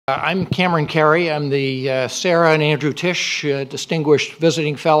I'm Cameron Carey. I'm the Sarah and Andrew Tisch Distinguished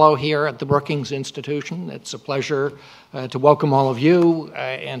Visiting Fellow here at the Brookings Institution. It's a pleasure to welcome all of you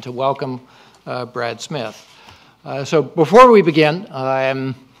and to welcome Brad Smith. So before we begin,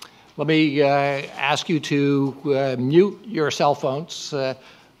 let me ask you to mute your cell phones.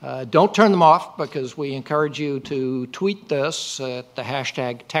 Don't turn them off because we encourage you to tweet this at the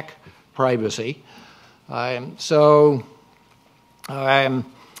hashtag #TechPrivacy.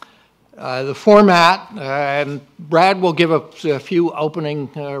 The format, Brad will give a few opening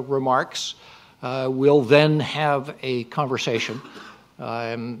remarks. We'll then have a conversation,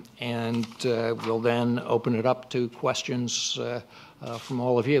 and we'll then open it up to questions from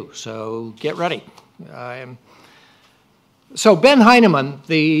all of you. So get ready. So Ben Heinemann,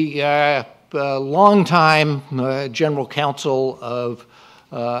 the longtime general counsel of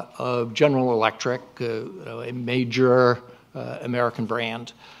General Electric, a major American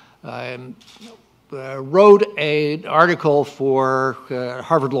brand, wrote an article for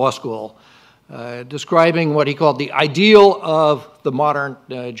Harvard Law School describing what he called the ideal of the modern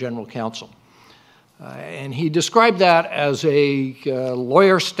general counsel. And he described that as a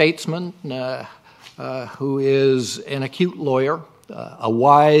lawyer-statesman who is an acute lawyer, a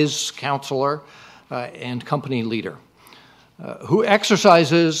wise counselor, and company leader, who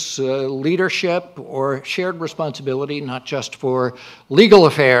exercises leadership or shared responsibility not just for legal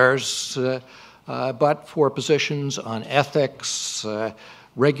affairs, but for positions on ethics,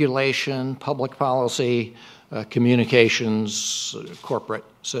 regulation, public policy, communications, corporate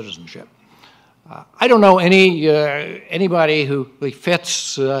citizenship. I don't know anybody who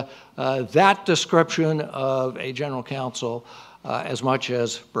fits that description of a general counsel as much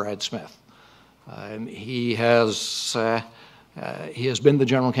as Brad Smith. He has been the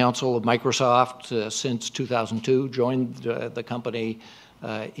general counsel of Microsoft since 2002, joined the company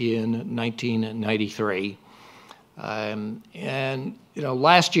in 1993. And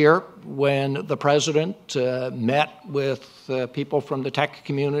last year, when the president met with people from the tech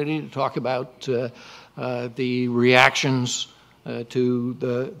community to talk about the reactions to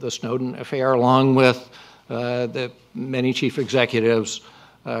the Snowden affair, along with the many chief executives,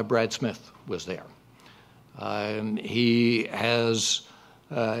 Brad Smith was there. He has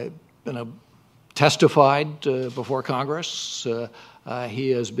testified before Congress. He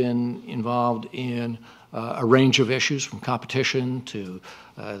has been involved in a range of issues, from competition to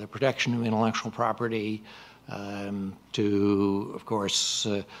the protection of intellectual property, to, of course,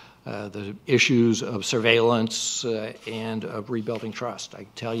 the issues of surveillance and of rebuilding trust. I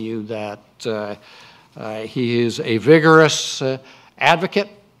can tell you that he is a vigorous advocate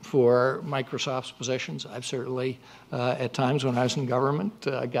for Microsoft's positions. I've certainly, at times when I was in government,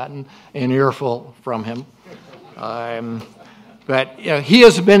 gotten an earful from him. But he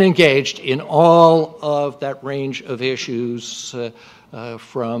has been engaged in all of that range of issues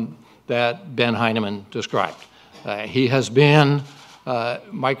from that Ben Heinemann described. He has been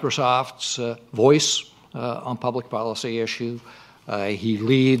Microsoft's voice on public policy issue. He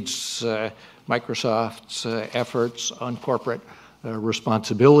leads Microsoft's efforts on corporate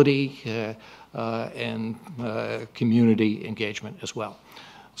responsibility and community engagement as well.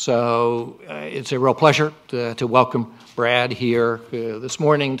 So it's a real pleasure to welcome Brad here this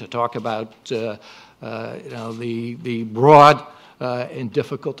morning to talk about the broad and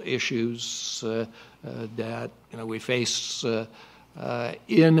difficult issues that we face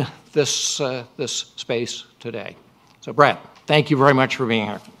in this space today. So Brad, thank you very much for being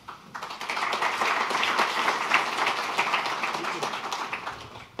here.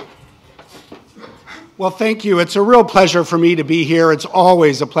 Well, thank you. It's a real pleasure for me to be here. It's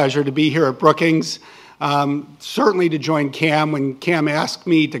always a pleasure to be here at Brookings. Certainly to join Cam. When Cam asked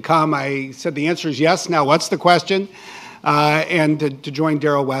me to come, I said the answer is yes. Now, what's the question? And to join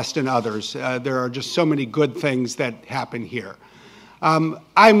Darrell West and others. There are just so many good things that happen here.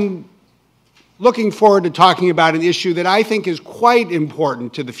 I'm looking forward to talking about an issue that I think is quite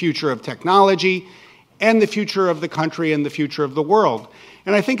important to the future of technology and the future of the country and the future of the world.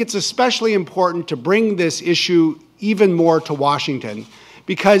 And I think it's especially important to bring this issue even more to Washington,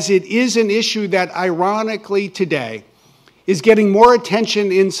 because it is an issue that, ironically today, is getting more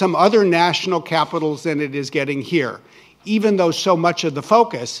attention in some other national capitals than it is getting here, even though so much of the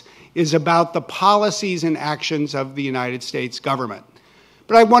focus is about the policies and actions of the United States government.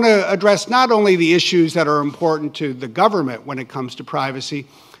 But I want to address not only the issues that are important to the government when it comes to privacy,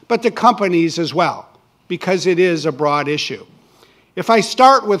 but to companies as well, because it is a broad issue. If I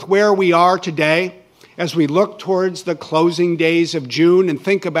start with where we are today, as we look towards the closing days of June and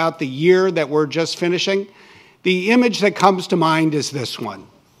think about the year that we're just finishing, the image that comes to mind is this one.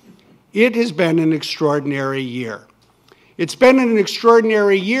 It has been an extraordinary year. It's been an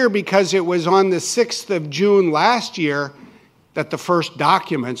extraordinary year because it was on the 6th of June last year that the first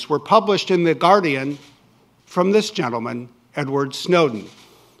documents were published in The Guardian from this gentleman, Edward Snowden,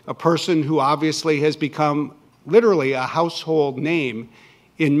 a person who obviously has become literally a household name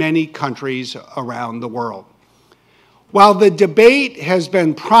in many countries around the world. While the debate has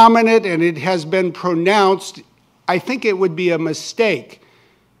been prominent and it has been pronounced, I think it would be a mistake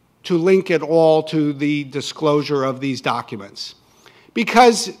to link it all to the disclosure of these documents.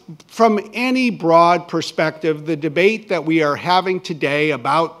 Because from any broad perspective, the debate that we are having today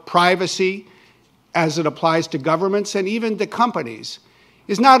about privacy as it applies to governments and even to companies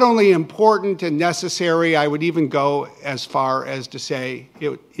is not only important and necessary, I would even go as far as to say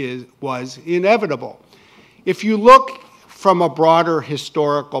it was inevitable. If you look from a broader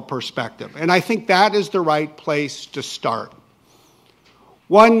historical perspective, and I think that is the right place to start,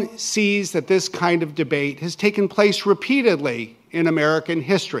 one sees that this kind of debate has taken place repeatedly in American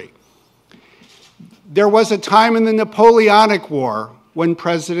history. There was a time in the Napoleonic War when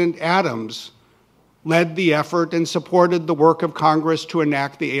President Adams led the effort and supported the work of Congress to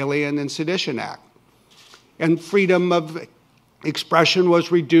enact the Alien and Sedition Act. And freedom of expression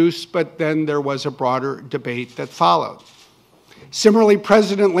was reduced, but then there was a broader debate that followed. Similarly,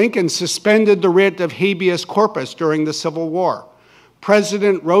 President Lincoln suspended the writ of habeas corpus during the Civil War.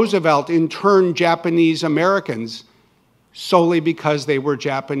 President Roosevelt interned Japanese Americans solely because they were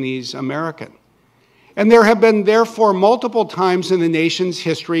Japanese American. And there have been, therefore, multiple times in the nation's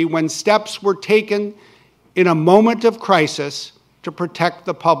history when steps were taken in a moment of crisis to protect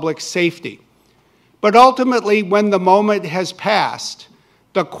the public's safety. But ultimately, when the moment has passed,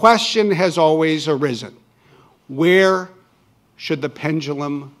 the question has always arisen: where should the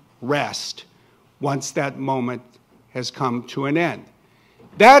pendulum rest once that moment has come to an end?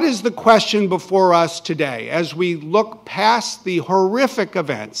 That is the question before us today as we look past the horrific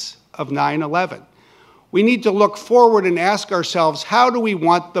events of 9/11. We need to look forward and ask ourselves, how do we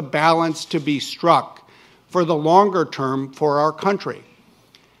want the balance to be struck for the longer term for our country?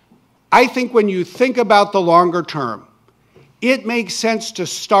 I think when you think about the longer term, it makes sense to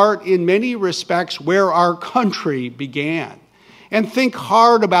start in many respects where our country began and think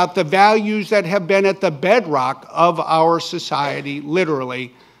hard about the values that have been at the bedrock of our society,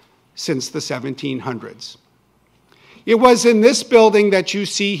 literally, since the 1700s. It was in this building that you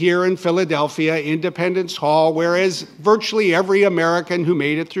see here in Philadelphia, Independence Hall, whereas virtually every American who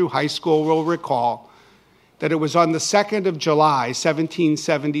made it through high school will recall that it was on the 2nd of July,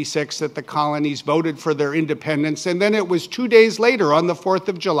 1776, that the colonies voted for their independence, and then it was 2 days later, on the 4th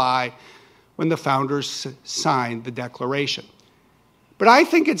of July, when the founders signed the Declaration. But I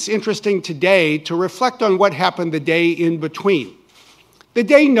think it's interesting today to reflect on what happened the day in between. The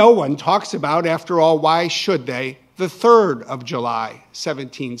day no one talks about, after all, why should they? The 3rd of July,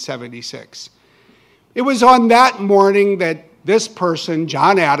 1776. It was on that morning that this person,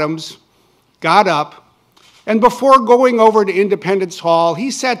 John Adams, got up, and before going over to Independence Hall,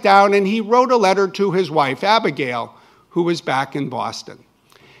 he sat down and he wrote a letter to his wife, Abigail, who was back in Boston.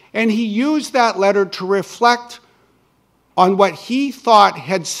 And he used that letter to reflect on what he thought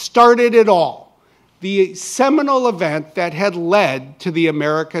had started it all, the seminal event that had led to the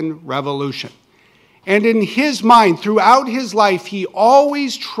American Revolution. And in his mind, throughout his life, he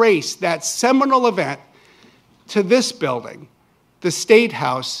always traced that seminal event to this building, the State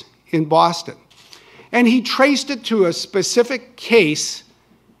House in Boston. And he traced it to a specific case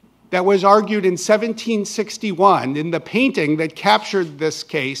that was argued in 1761 in the painting that captured this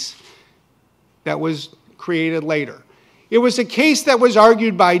case that was created later. It was a case that was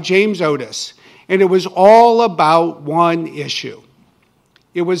argued by James Otis, and it was all about one issue.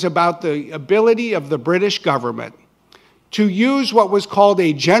 It was about the ability of the British government to use what was called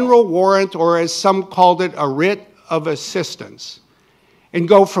a general warrant, or as some called it, a writ of assistance, and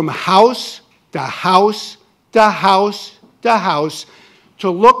go from house to house to house to house to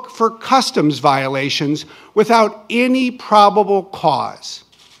look for customs violations without any probable cause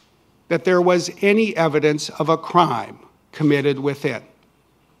that there was any evidence of a crime committed within.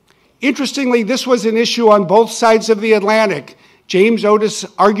 Interestingly, this was an issue on both sides of the Atlantic. James Otis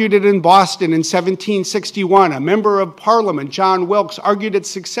argued it in Boston in 1761. A member of Parliament, John Wilkes, argued it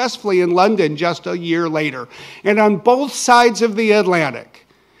successfully in London just a year later. And on both sides of the Atlantic,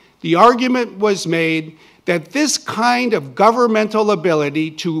 the argument was made that this kind of governmental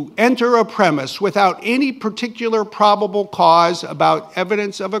ability to enter a premise without any particular probable cause about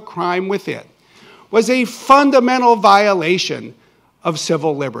evidence of a crime within was a fundamental violation of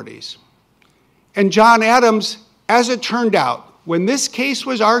civil liberties. And John Adams, as it turned out, when this case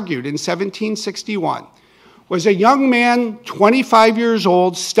was argued in 1761, was a young man, 25 years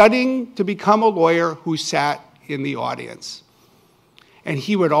old, studying to become a lawyer who sat in the audience. And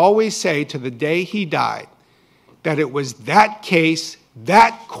he would always say to the day he died that it was that case,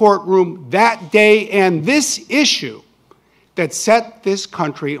 that courtroom, that day, and this issue that set this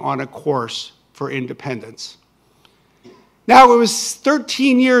country on a course for independence. Now, it was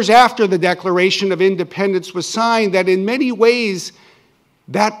 13 years after the Declaration of Independence was signed that in many ways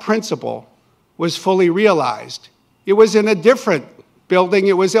that principle was fully realized. It was in a different building.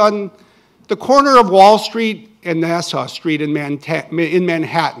 It was on the corner of Wall Street and Nassau Street in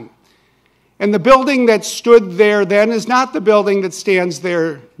Manhattan. And the building that stood there then is not the building that stands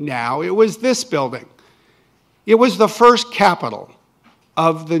there now. It was this building. It was the first Capitol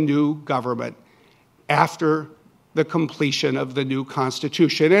of the new government after the completion of the new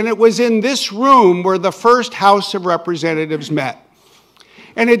Constitution. And it was in this room where the first House of Representatives met.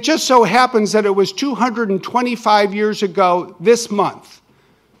 And it just so happens that it was 225 years ago this month,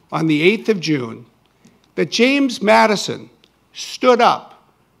 on the 8th of June, that James Madison stood up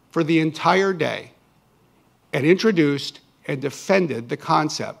for the entire day and introduced and defended the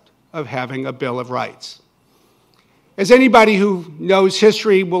concept of having a Bill of Rights. As anybody who knows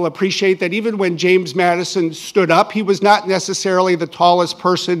history will appreciate that even when James Madison stood up, he was not necessarily the tallest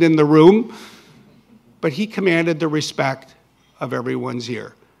person in the room, but he commanded the respect of everyone's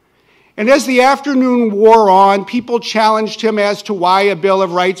ear. And as the afternoon wore on, people challenged him as to why a Bill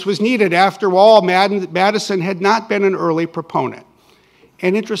of Rights was needed. After all, Madison had not been an early proponent.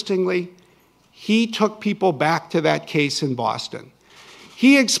 And interestingly, he took people back to that case in Boston.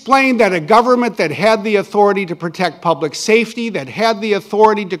 He explained that a government that had the authority to protect public safety, that had the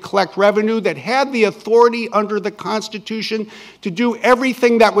authority to collect revenue, that had the authority under the Constitution to do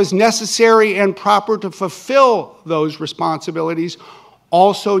everything that was necessary and proper to fulfill those responsibilities,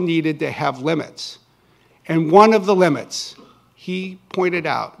 also needed to have limits. And one of the limits, he pointed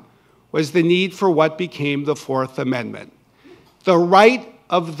out, was the need for what became the Fourth Amendment. The right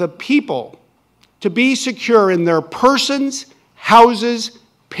of the people to be secure in their persons, houses,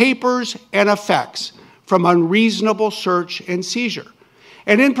 papers, and effects from unreasonable search and seizure.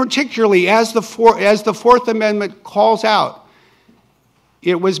 And in particularly, as the Fourth Amendment calls out,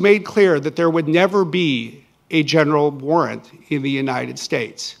 it was made clear that there would never be a general warrant in the United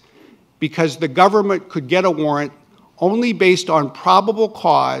States because the government could get a warrant only based on probable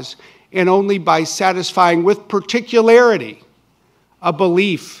cause and only by satisfying with particularity a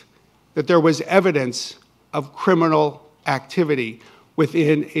belief that there was evidence of criminal activity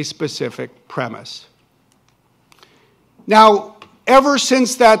within a specific premise. Now, ever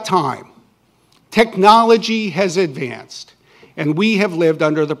since that time, technology has advanced, and we have lived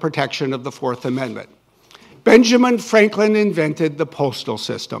under the protection of the Fourth Amendment. Benjamin Franklin invented the postal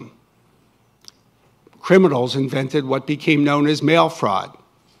system. Criminals invented what became known as mail fraud.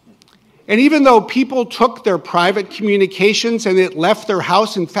 And even though people took their private communications and it left their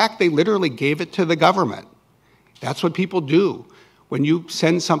house, in fact, they literally gave it to the government. That's what people do when you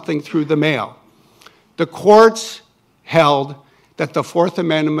send something through the mail. The courts held that the Fourth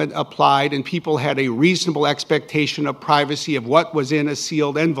Amendment applied and people had a reasonable expectation of privacy of what was in a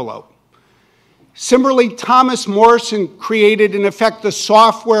sealed envelope. Similarly, Thomas Morrison created, in effect, the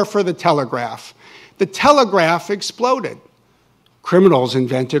software for the telegraph. The telegraph exploded. Criminals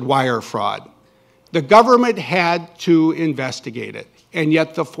invented wire fraud. The government had to investigate it, and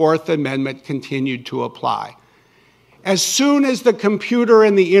yet the Fourth Amendment continued to apply. As soon as the computer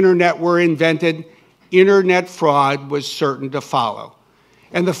and the internet were invented, internet fraud was certain to follow.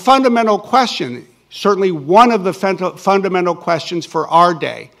 And the fundamental question, certainly one of the fundamental questions for our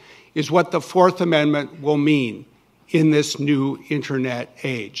day, is what the Fourth Amendment will mean in this new internet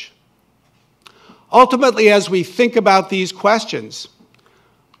age. Ultimately, as we think about these questions,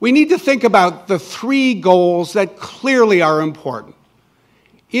 we need to think about the three goals that clearly are important.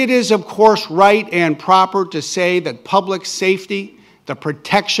 It is, of course, right and proper to say that public safety, the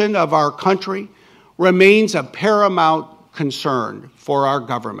protection of our country, remains a paramount concern for our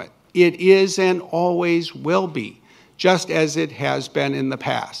government. It is and always will be, just as it has been in the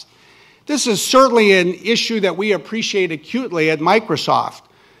past. This is certainly an issue that we appreciate acutely at Microsoft.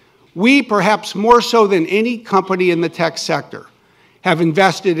 We, perhaps more so than any company in the tech sector, have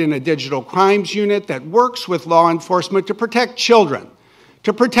invested in a digital crimes unit that works with law enforcement to protect children,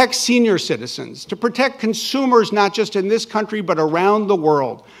 to protect senior citizens, to protect consumers not just in this country but around the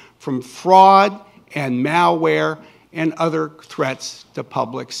world from fraud and malware and other threats to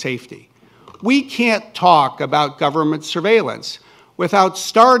public safety. We can't talk about government surveillance without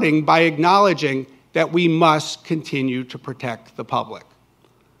starting by acknowledging that we must continue to protect the public.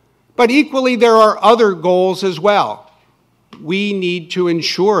 But equally, there are other goals as well. We need to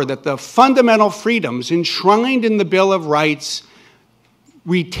ensure that the fundamental freedoms enshrined in the Bill of Rights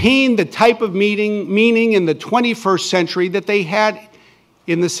retain the type of meaning in the 21st century that they had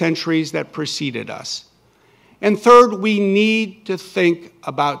in the centuries that preceded us. And third, we need to think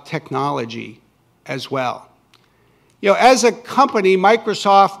about technology as well. As a company,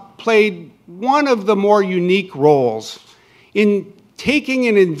 Microsoft played one of the more unique roles in taking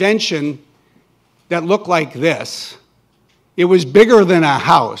an invention that looked like this. It was bigger than a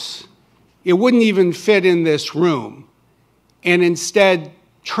house. It wouldn't even fit in this room, and instead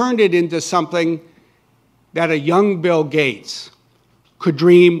turned it into something that a young Bill Gates could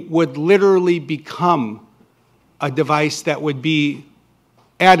dream would literally become a device that would be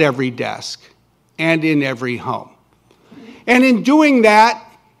at every desk and in every home. And in doing that,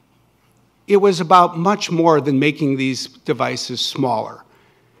 it was about much more than making these devices smaller.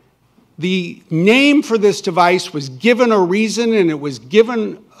 The name for this device was given a reason, and it was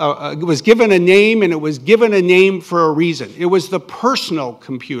given a name, and it was given a name for a reason. It was the personal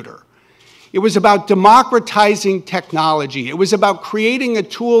computer. It was about democratizing technology. It was about creating a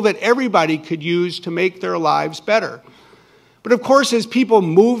tool that everybody could use to make their lives better. But of course, as people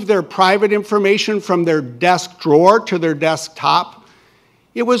moved their private information from their desk drawer to their desktop,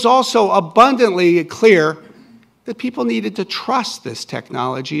 it was also abundantly clear that people needed to trust this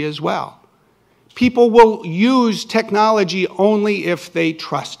technology as well. People will use technology only if they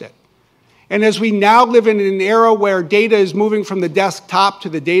trust it. And as we now live in an era where data is moving from the desktop to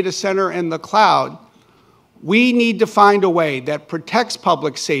the data center and the cloud, we need to find a way that protects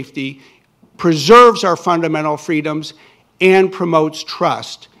public safety, preserves our fundamental freedoms, and promotes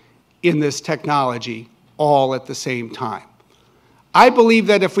trust in this technology all at the same time. I believe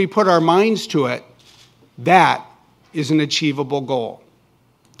that if we put our minds to it, that is an achievable goal.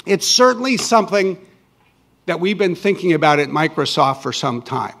 It's certainly something that we've been thinking about at Microsoft for some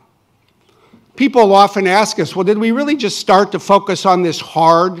time. People often ask us, well, did we really just start to focus on this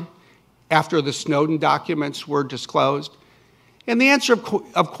hard after the Snowden documents were disclosed? And the answer,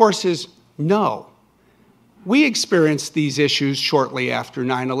 of course, is no. We experienced these issues shortly after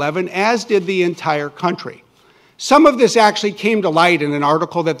 9/11, as did the entire country. Some of this actually came to light in an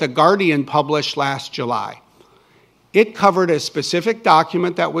article that The Guardian published last July. It covered a specific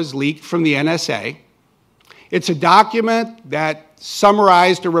document that was leaked from the NSA. It's a document that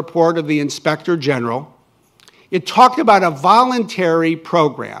summarized a report of the Inspector General. It talked about a voluntary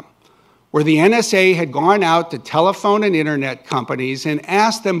program where the NSA had gone out to telephone and internet companies and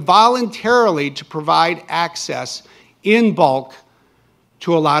asked them voluntarily to provide access in bulk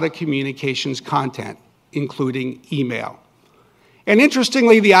to a lot of communications content, including email. And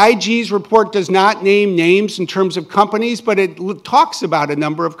interestingly, the IG's report does not name names in terms of companies, but it talks about a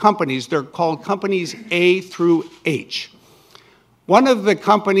number of companies. They're called companies A through H. One of the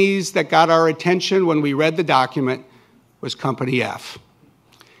companies that got our attention when we read the document was Company F.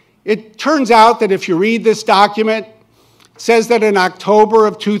 It turns out that if you read this document, it says that in October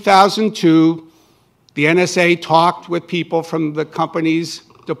of 2002, the NSA talked with people from the company's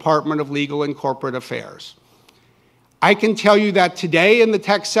Department of Legal and Corporate Affairs. I can tell you that today in the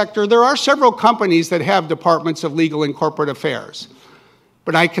tech sector, there are several companies that have departments of legal and corporate affairs.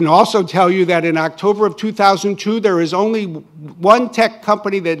 But I can also tell you that in October of 2002, there is only one tech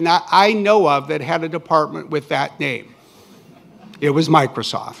company that I know of that had a department with that name. It was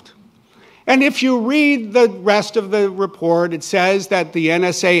Microsoft. And if you read the rest of the report, it says that the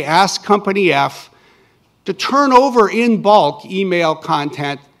NSA asked Company F to turn over in bulk email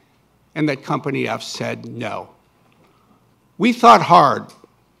content, and that Company F said no. We thought hard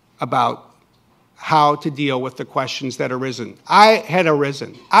about how to deal with the questions that had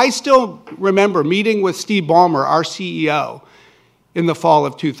arisen. I still remember meeting with Steve Ballmer, our CEO, in the fall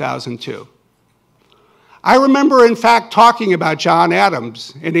of 2002. I remember, in fact, talking about John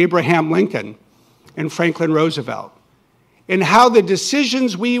Adams and Abraham Lincoln and Franklin Roosevelt, and how the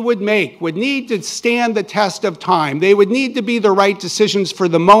decisions we would make would need to stand the test of time. They would need to be the right decisions for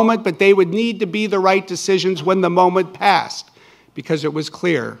the moment, but they would need to be the right decisions when the moment passed, because it was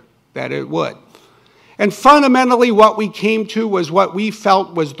clear that it would. And fundamentally, what we came to was what we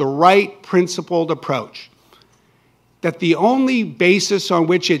felt was the right principled approach, that the only basis on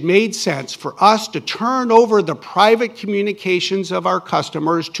which it made sense for us to turn over the private communications of our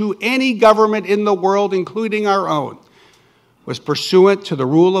customers to any government in the world, including our own, was pursuant to the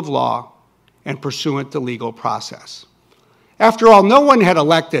rule of law and pursuant to legal process. After all, no one had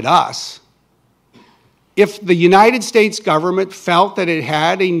elected us. If the United States government felt that it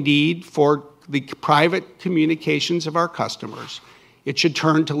had a need for the private communications of our customers, it should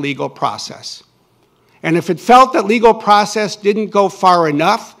turn to legal process. And if it felt that legal process didn't go far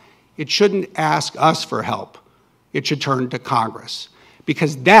enough, it shouldn't ask us for help. It should turn to Congress,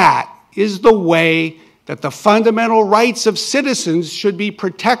 because that is the way that the fundamental rights of citizens should be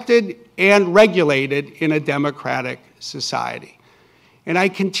protected and regulated in a democratic society. And I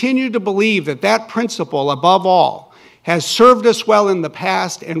continue to believe that that principle, above all, has served us well in the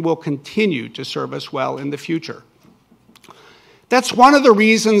past and will continue to serve us well in the future. That's one of the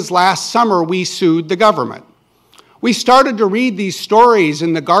reasons last summer we sued the government. We started to read these stories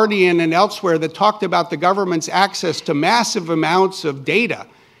in The Guardian and elsewhere that talked about the government's access to massive amounts of data.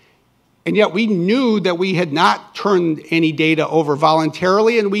 And yet we knew that we had not turned any data over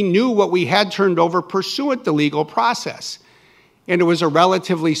voluntarily, and we knew what we had turned over pursuant to legal process. And it was a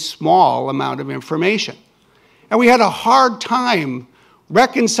relatively small amount of information. And we had a hard time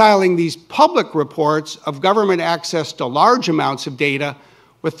reconciling these public reports of government access to large amounts of data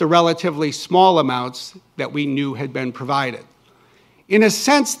with the relatively small amounts that we knew had been provided. In a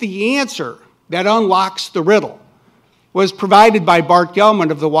sense, the answer that unlocks the riddle was provided by Bart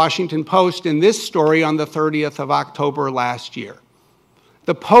Gellman of the Washington Post in this story on the 30th of October last year.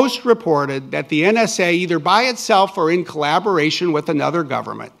 The Post reported that the NSA, either by itself or in collaboration with another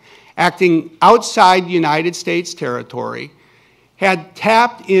government, acting outside United States territory, had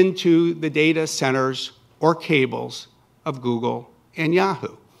tapped into the data centers or cables of Google and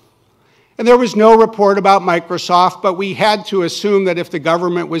Yahoo. And there was no report about Microsoft, but we had to assume that if the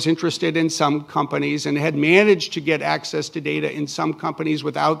government was interested in some companies and had managed to get access to data in some companies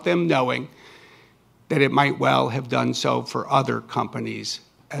without them knowing, that it might well have done so for other companies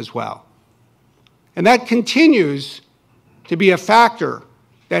as well. And that continues to be a factor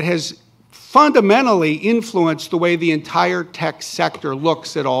that has fundamentally influenced the way the entire tech sector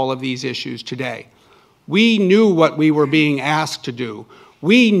looks at all of these issues today. We knew what we were being asked to do.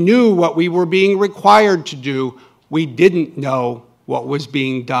 We knew what we were being required to do. We didn't know what was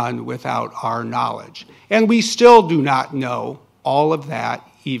being done without our knowledge. And we still do not know all of that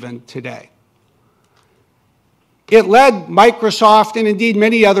even today. It led Microsoft and indeed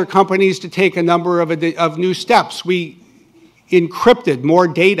many other companies to take a number of new steps. We encrypted more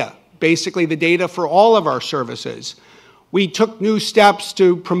data, basically the data for all of our services. We took new steps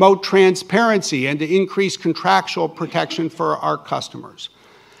to promote transparency and to increase contractual protection for our customers.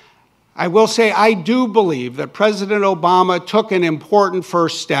 I will say I do believe that President Obama took an important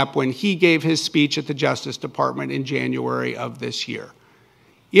first step when he gave his speech at the Justice Department in January of this year.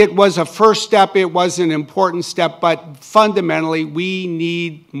 It was a first step, it was an important step, but fundamentally we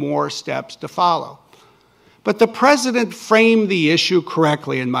need more steps to follow. But the President framed the issue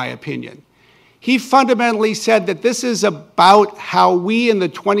correctly, in my opinion. He fundamentally said that this is about how we in the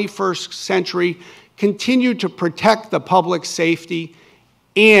 21st century continue to protect the public safety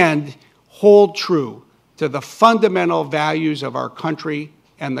and hold true to the fundamental values of our country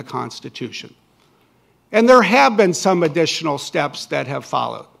and the Constitution. And there have been some additional steps that have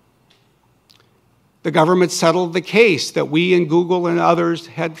followed. The government settled the case that we and Google and others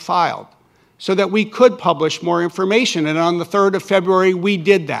had filed so that we could publish more information. And on the 3rd of February, we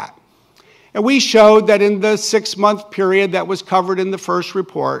did that. And we showed that in the 6-month period that was covered in the first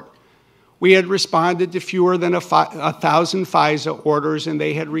report, we had responded to fewer than 1,000 FISA orders, and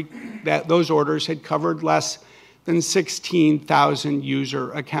those orders had covered less than 16,000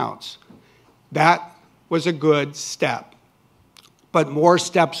 user accounts. That was a good step, but more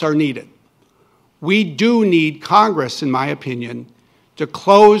steps are needed. We do need Congress, in my opinion, to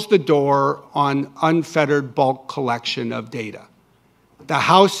close the door on unfettered bulk collection of data. The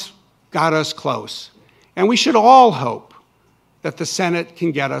House got us close, and we should all hope that the Senate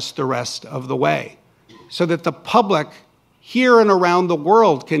can get us the rest of the way so that the public here and around the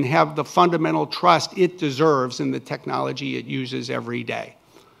world can have the fundamental trust it deserves in the technology it uses every day.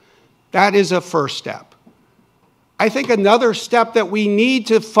 That is a first step. I think another step that we need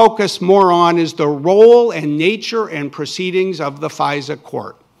to focus more on is the role and nature and proceedings of the FISA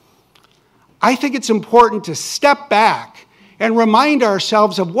court. I think it's important to step back and remind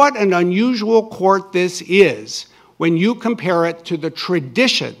ourselves of what an unusual court this is when you compare it to the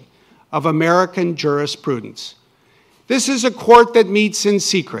tradition of American jurisprudence. This is a court that meets in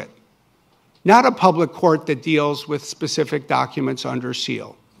secret, not a public court that deals with specific documents under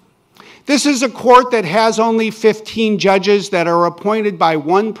seal. This is a court that has only 15 judges that are appointed by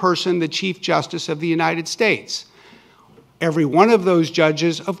one person, the Chief Justice of the United States. Every one of those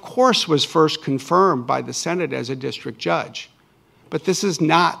judges, of course, was first confirmed by the Senate as a district judge. But this is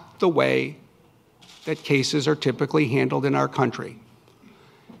not the way that cases are typically handled in our country.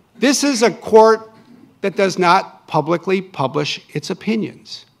 This is a court that does not publicly publish its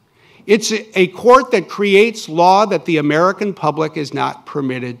opinions. It's a court that creates law that the American public is not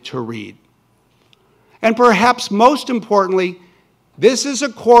permitted to read. And perhaps most importantly, this is a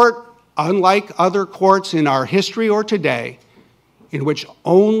court, unlike other courts in our history or today, in which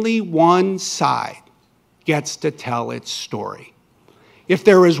only one side gets to tell its story. If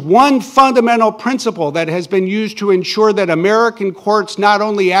there is one fundamental principle that has been used to ensure that American courts not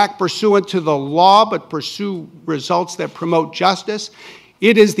only act pursuant to the law, but pursue results that promote justice,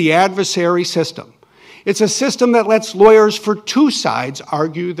 it is the adversary system. It's a system that lets lawyers for two sides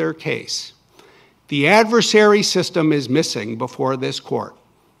argue their case. The adversary system is missing before this court.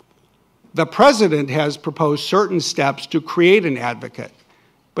 The president has proposed certain steps to create an advocate,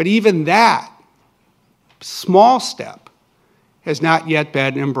 but even that small step has not yet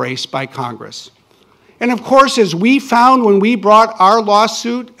been embraced by Congress. And of course, as we found when we brought our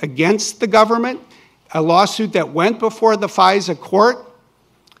lawsuit against the government, a lawsuit that went before the FISA court,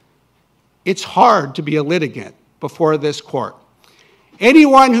 it's hard to be a litigant before this court.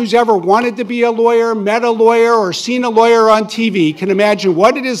 Anyone who's ever wanted to be a lawyer, met a lawyer, or seen a lawyer on TV can imagine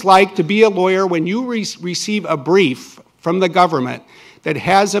what it is like to be a lawyer when you receive a brief from the government that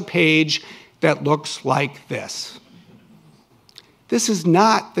has a page that looks like this. This is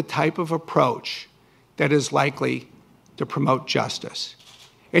not the type of approach that is likely to promote justice.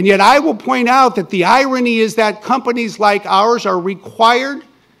 And yet I will point out that the irony is that companies like ours are required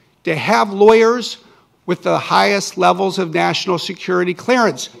to have lawyers with the highest levels of national security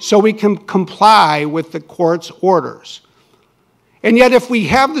clearance so we can comply with the court's orders. And yet if we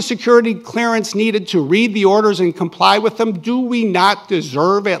have the security clearance needed to read the orders and comply with them, do we not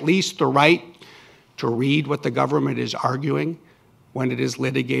deserve at least the right to read what the government is arguing when it is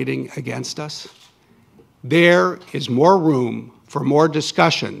litigating against us? There is more room for more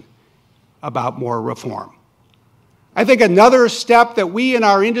discussion about more reform. I think another step that we in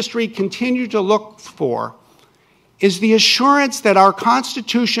our industry continue to look for is the assurance that our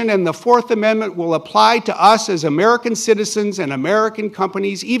Constitution and the Fourth Amendment will apply to us as American citizens and American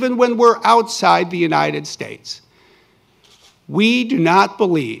companies even when we're outside the United States. We do not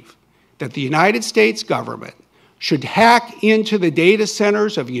believe that the United States government should hack into the data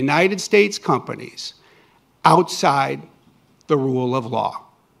centers of United States companies outside the rule of law.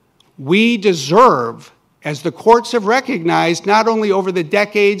 We deserve, as the courts have recognized not only over the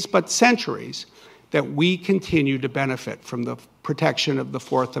decades but centuries, that we continue to benefit from the protection of the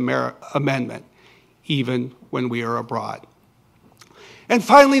Fourth Amendment, even when we are abroad. And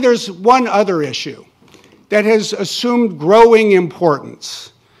finally, there's one other issue that has assumed growing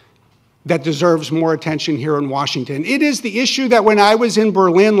importance that deserves more attention here in Washington. It is the issue that when I was in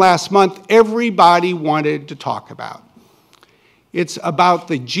Berlin last month, everybody wanted to talk about. It's about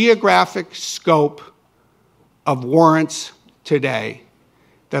the geographic scope of warrants today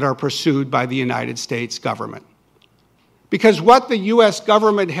that are pursued by the United States government. Because what the U.S.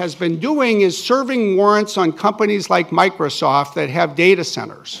 government has been doing is serving warrants on companies like Microsoft that have data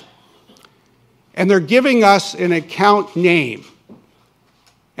centers. And they're giving us an account name.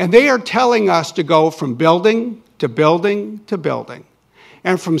 And they are telling us to go from building to building to building,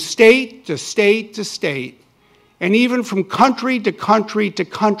 and from state to state to state, and even from country to country to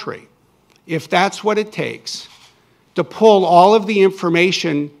country, if that's what it takes, to pull all of the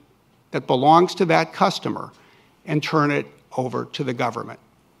information that belongs to that customer and turn it over to the government.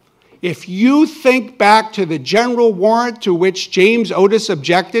 If you think back to the general warrant to which James Otis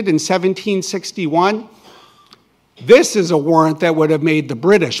objected in 1761, this is a warrant that would have made the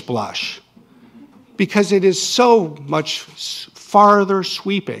British blush because it is so much farther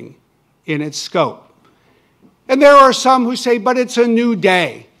sweeping in its scope. And there are some who say, but it's a new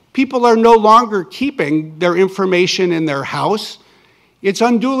day. People are no longer keeping their information in their house. It's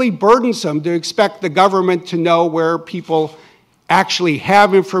unduly burdensome to expect the government to know where people actually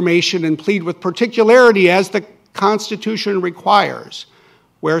have information and plead with particularity, as the Constitution requires,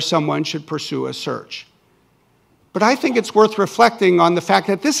 where someone should pursue a search. But I think it's worth reflecting on the fact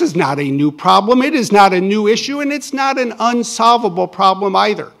that this is not a new problem, it is not a new issue, and it's not an unsolvable problem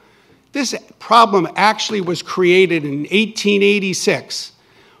either. This problem actually was created in 1886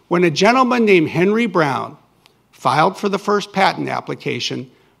 when a gentleman named Henry Brown filed for the first patent application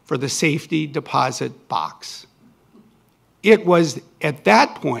for the safety deposit box. It was at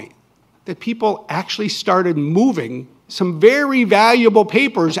that point that people actually started moving some very valuable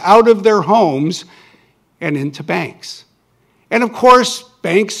papers out of their homes and into banks. And of course,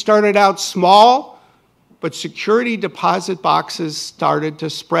 banks started out small, but security deposit boxes started to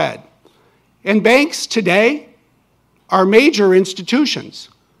spread. And banks today are major institutions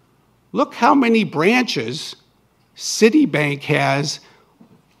Look how many branches Citibank has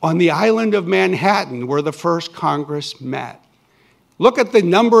on the island of Manhattan, where the first Congress met. Look at the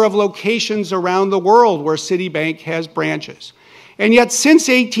number of locations around the world where Citibank has branches. And yet, since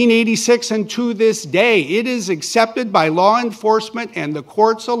 1886 and to this day, it is accepted by law enforcement and the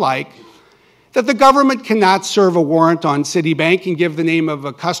courts alike that the government cannot serve a warrant on Citibank and give the name of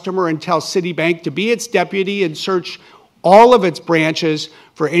a customer and tell Citibank to be its deputy and search all of its branches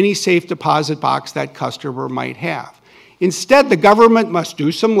for any safe deposit box that customer might have. Instead, the government must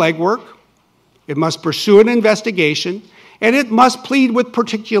do some legwork, it must pursue an investigation, and it must plead with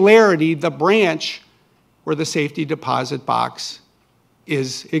particularity the branch where the safety deposit box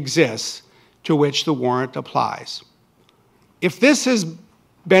exists to which the warrant applies. If this has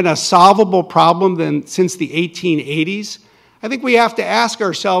been a solvable problem since the 1880s, I think we have to ask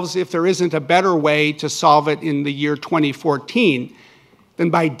ourselves if there isn't a better way to solve it in the year 2014 than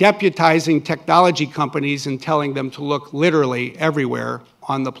by deputizing technology companies and telling them to look literally everywhere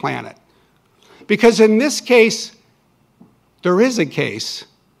on the planet. Because in this case, there is a case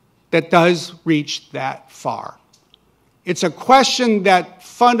that does reach that far. It's a question that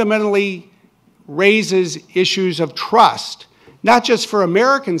fundamentally raises issues of trust, not just for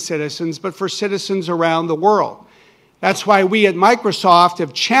American citizens, but for citizens around the world. That's why we at Microsoft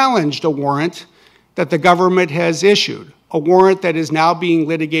have challenged a warrant that the government has issued, a warrant that is now being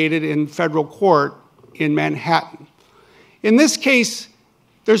litigated in federal court in Manhattan. In this case,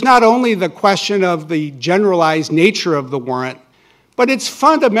 there's not only the question of the generalized nature of the warrant, but it's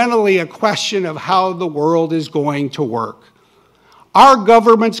fundamentally a question of how the world is going to work. Are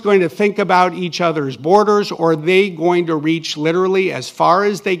governments going to think about each other's borders, or are they going to reach literally as far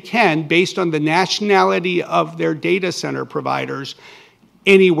as they can based on the nationality of their data center providers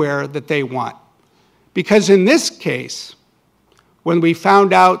anywhere that they want? Because in this case, when we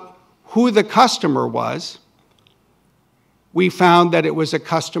found out who the customer was, we found that it was a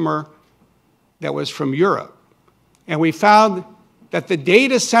customer that was from Europe. And we found that the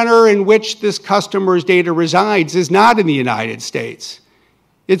data center in which this customer's data resides is not in the United States.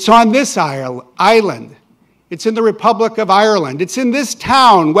 It's on this island. It's in the Republic of Ireland. It's in this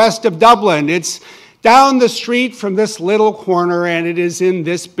town west of Dublin. It's down the street from this little corner, and it is in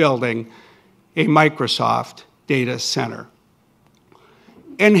this building, a Microsoft data center.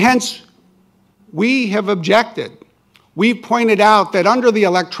 And hence, we have objected. We've pointed out that under the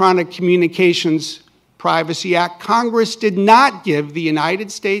Electronic Communications Privacy Act, Congress did not give the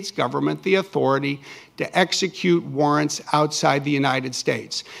United States government the authority to execute warrants outside the United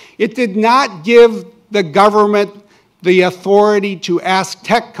States. It did not give the government the authority to ask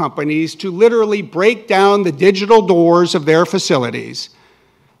tech companies to literally break down the digital doors of their facilities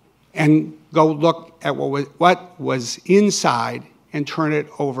and go look at what was inside and turn it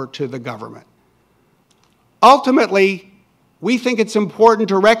over to the government. Ultimately, we think it's important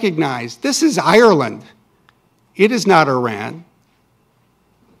to recognize this is Ireland. It is not Iran.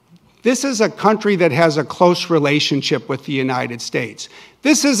 This is a country that has a close relationship with the United States.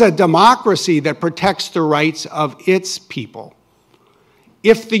 This is a democracy that protects the rights of its people.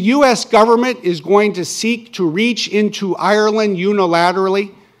 If the U.S. government is going to seek to reach into Ireland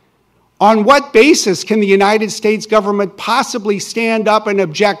unilaterally, on what basis can the United States government possibly stand up and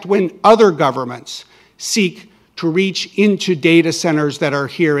object when other governments seek to reach into data centers that are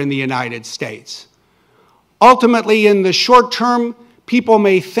here in the United States? Ultimately, in the short term, people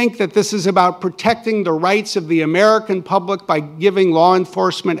may think that this is about protecting the rights of the American public by giving law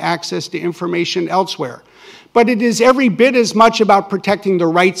enforcement access to information elsewhere. But it is every bit as much about protecting the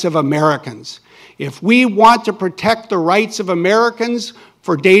rights of Americans. If we want to protect the rights of Americans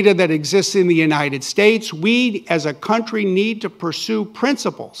for data that exists in the United States, we as a country need to pursue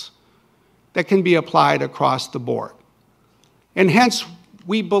principles that can be applied across the board. And hence,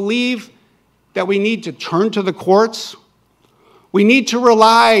 we believe that we need to turn to the courts. We need to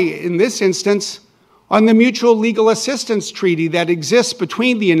rely, in this instance, on the Mutual Legal Assistance Treaty that exists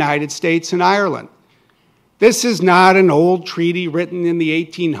between the United States and Ireland. This is not an old treaty written in the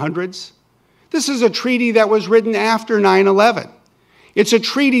 1800s. This is a treaty that was written after 9/11. It's a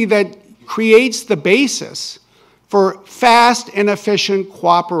treaty that creates the basis for fast and efficient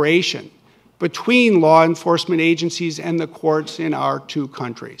cooperation between law enforcement agencies and the courts in our two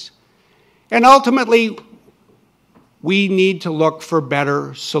countries. And ultimately, we need to look for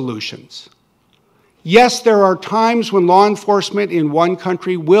better solutions. Yes, there are times when law enforcement in one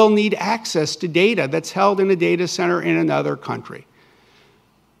country will need access to data that's held in a data center in another country.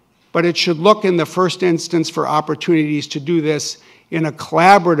 But it should look in the first instance for opportunities to do this in a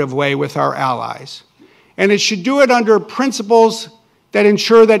collaborative way with our allies. And it should do it under principles that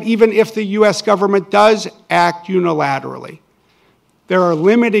ensure that even if the U.S. government does act unilaterally, there are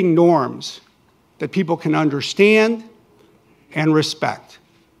limiting norms that people can understand and respect,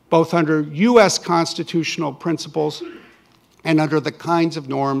 both under U.S. constitutional principles and under the kinds of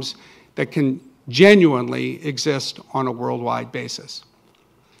norms that can genuinely exist on a worldwide basis.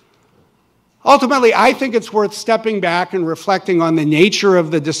 Ultimately, I think it's worth stepping back and reflecting on the nature of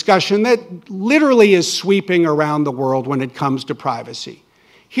the discussion that literally is sweeping around the world when it comes to privacy.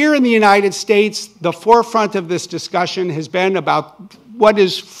 Here in the United States, the forefront of this discussion has been about what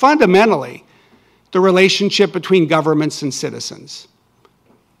is fundamentally the relationship between governments and citizens,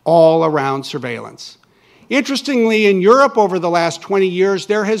 all around surveillance. Interestingly, in Europe over the last 20 years,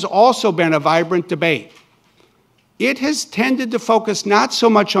 there has also been a vibrant debate. It has tended to focus not so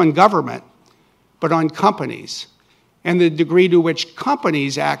much on government, but on companies and the degree to which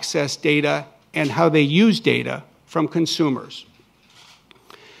companies access data and how they use data from consumers.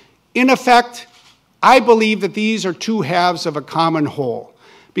 In effect, I believe that these are two halves of a common whole,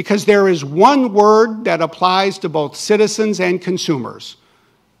 because there is one word that applies to both citizens and consumers.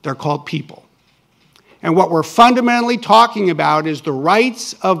 They're called people. And what we're fundamentally talking about is the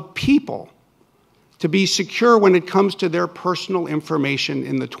rights of people to be secure when it comes to their personal information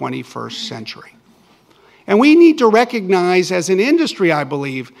in the 21st century. And we need to recognize as an industry, I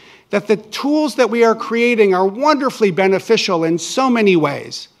believe, that the tools that we are creating are wonderfully beneficial in so many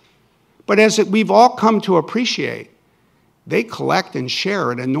ways. But as we've all come to appreciate, they collect and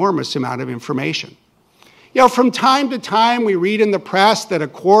share an enormous amount of information. You know, from time to time, we read in the press that a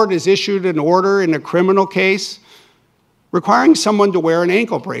court has issued an order in a criminal case requiring someone to wear an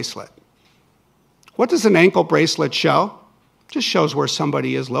ankle bracelet. What does an ankle bracelet show? It just shows where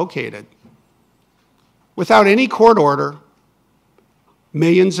somebody is located. Without any court order,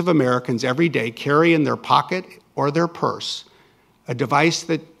 millions of Americans every day carry in their pocket or their purse a device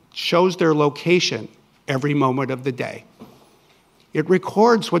that shows their location every moment of the day. It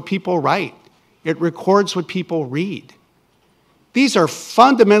records what people write. It records what people read. These are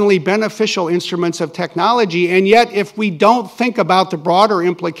fundamentally beneficial instruments of technology, and yet if we don't think about the broader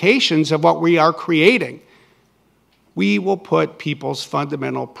implications of what we are creating, we will put people's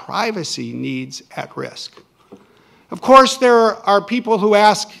fundamental privacy needs at risk. Of course, there are people who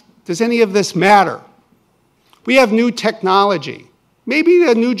ask, does any of this matter? We have new technology. Maybe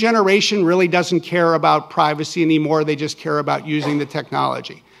the new generation really doesn't care about privacy anymore, they just care about using the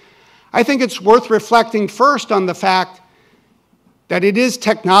technology. I think it's worth reflecting first on the fact that it is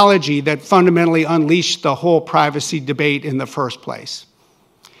technology that fundamentally unleashed the whole privacy debate in the first place.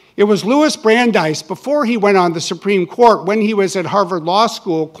 It was Louis Brandeis, before he went on the Supreme Court, when he was at Harvard Law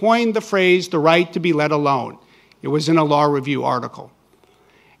School, coined the phrase, the right to be let alone. It was in a law review article.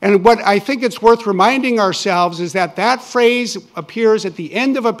 And what I think it's worth reminding ourselves is that that phrase appears at the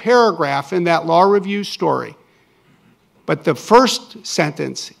end of a paragraph in that law review story. But the first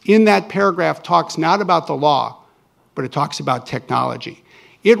sentence in that paragraph talks not about the law, but it talks about technology.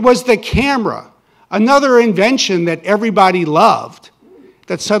 It was the camera, another invention that everybody loved,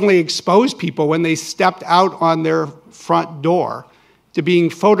 that suddenly exposed people when they stepped out on their front door to being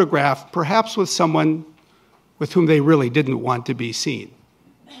photographed, perhaps with someone with whom they really didn't want to be seen.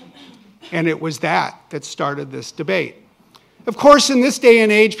 And it was that started this debate. Of course, in this day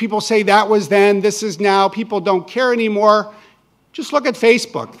and age, people say that was then, this is now, people don't care anymore. Just look at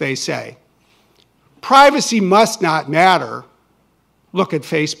Facebook, they say. Privacy must not matter. Look at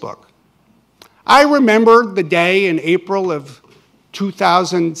Facebook. I remember the day in April of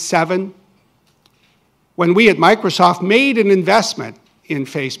 2007 when we at Microsoft made an investment in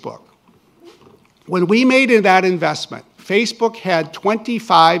Facebook. When we made that investment, Facebook had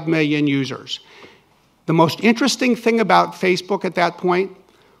 25 million users. The most interesting thing about Facebook at that point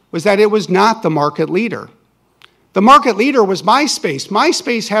was that it was not the market leader. The market leader was MySpace.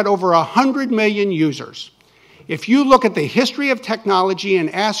 MySpace had over 100 million users. If you look at the history of technology and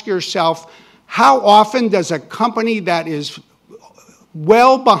ask yourself, how often does a company that is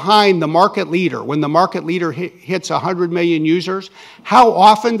well behind the market leader, when the market leader hits 100 million users, how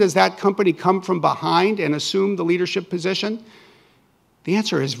often does that company come from behind and assume the leadership position? The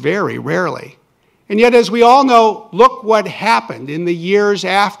answer is very rarely. And yet, as we all know, look what happened in the years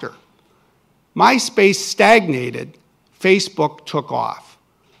after. MySpace stagnated, Facebook took off.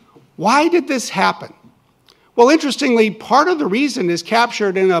 Why did this happen? Well, interestingly, part of the reason is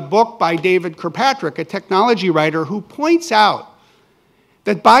captured in a book by David Kirkpatrick, a technology writer, who points out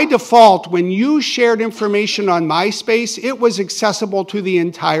that by default, when you shared information on MySpace, it was accessible to the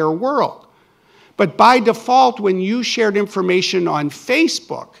entire world. But by default, when you shared information on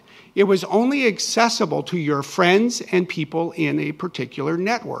Facebook, it was only accessible to your friends and people in a particular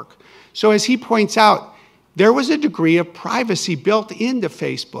network. So as he points out, there was a degree of privacy built into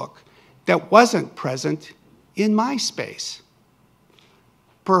Facebook that wasn't present in MySpace.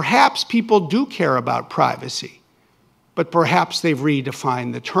 Perhaps people do care about privacy, but perhaps they've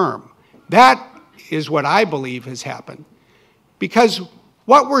redefined the term. That is what I believe has happened. Because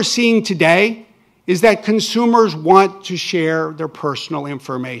what we're seeing today is that consumers want to share their personal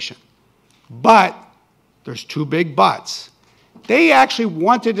information. But there's two big buts. They actually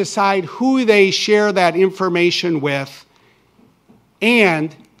want to decide who they share that information with,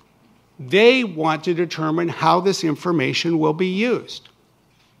 and they want to determine how this information will be used.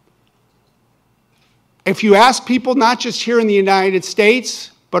 If you ask people, not just here in the United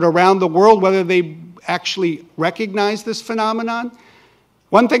States, but around the world, whether they actually recognize this phenomenon,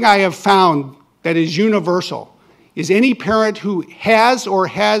 one thing I have found that is universal is any parent who has or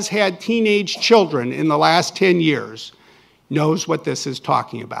has had teenage children in the last 10 years knows what this is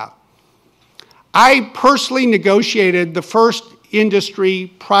talking about. I personally negotiated the first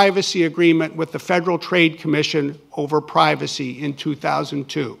industry privacy agreement with the Federal Trade Commission over privacy in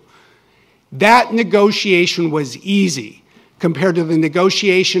 2002. That negotiation was easy compared to the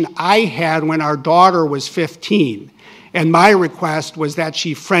negotiation I had when our daughter was 15, and my request was that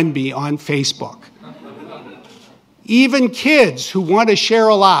she friend me on Facebook. Even kids who want to share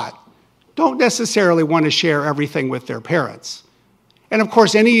a lot don't necessarily want to share everything with their parents. And of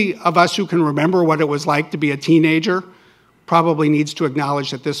course, any of us who can remember what it was like to be a teenager probably needs to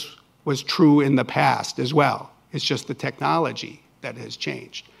acknowledge that this was true in the past as well. It's just the technology that has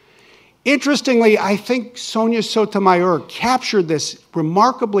changed. Interestingly, I think Sonia Sotomayor captured this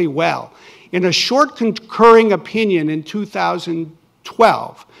remarkably well in a short concurring opinion in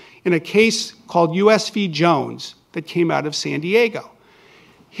 2012 in a case called U.S. v. Jones that came out of San Diego.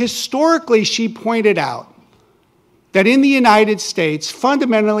 Historically, she pointed out that in the United States,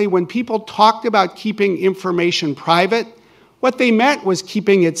 fundamentally, when people talked about keeping information private, what they meant was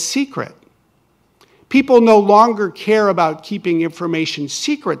keeping it secret. People no longer care about keeping information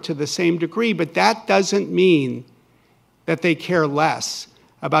secret to the same degree, but that doesn't mean that they care less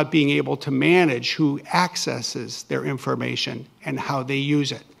about being able to manage who accesses their information and how they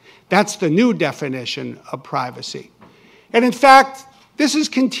use it. That's the new definition of privacy. And in fact, this is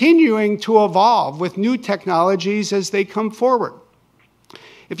continuing to evolve with new technologies as they come forward.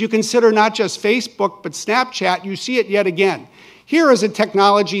 If you consider not just Facebook, but Snapchat, you see it yet again. Here is a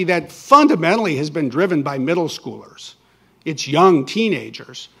technology that fundamentally has been driven by middle schoolers. It's young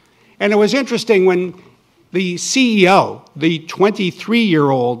teenagers. And it was interesting when the CEO, the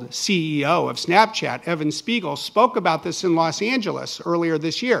 23-year-old CEO of Snapchat, Evan Spiegel, spoke about this in Los Angeles earlier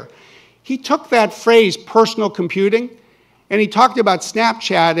this year. He took that phrase, personal computing, and he talked about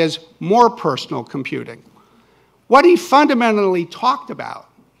Snapchat as more personal computing. What he fundamentally talked about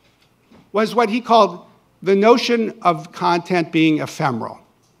was what he called the notion of content being ephemeral.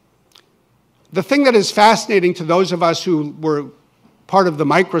 The thing that is fascinating to those of us who were part of the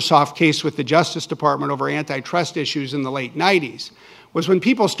Microsoft case with the Justice Department over antitrust issues in the late 90s was when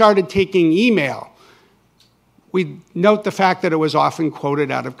people started taking email, we note the fact that it was often quoted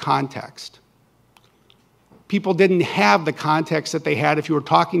out of context. People didn't have the context that they had if you were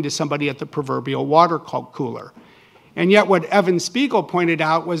talking to somebody at the proverbial water cooler. And yet what Evan Spiegel pointed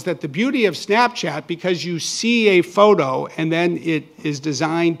out was that the beauty of Snapchat, because you see a photo and then it is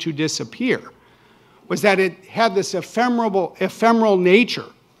designed to disappear, was that it had this ephemeral nature.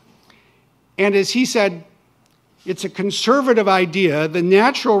 And as he said, it's a conservative idea, the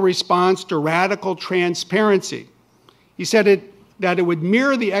natural response to radical transparency. He said that it would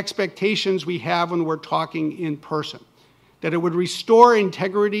mirror the expectations we have when we're talking in person, that it would restore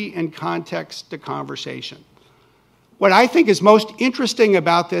integrity and context to conversation. What I think is most interesting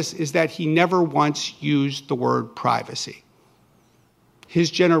about this is that he never once used the word privacy.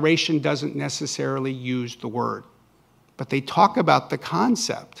 His generation doesn't necessarily use the word, but they talk about the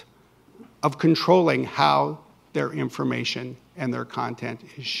concept of controlling how their information and their content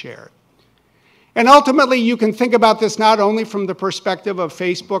is shared. And ultimately, you can think about this not only from the perspective of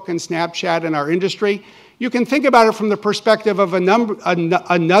Facebook and Snapchat in our industry, you can think about it from the perspective of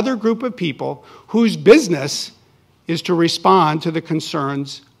another group of people whose business is to respond to the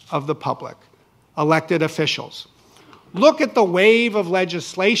concerns of the public, elected officials. Look at the wave of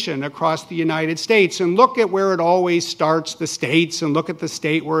legislation across the United States and look at where it always starts, the states, and look at the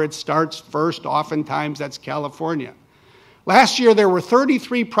state where it starts first. Oftentimes, that's California. Last year, there were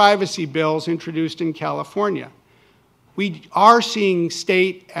 33 privacy bills introduced in California. We are seeing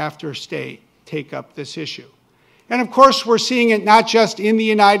state after state take up this issue. And of course, we're seeing it not just in the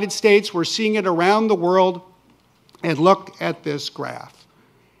United States, we're seeing it around the world. And look at this graph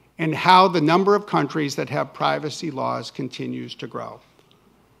and how the number of countries that have privacy laws continues to grow.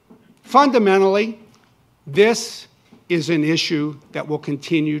 Fundamentally, this is an issue that will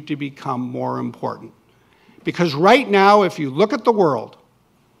continue to become more important. Because right now, if you look at the world,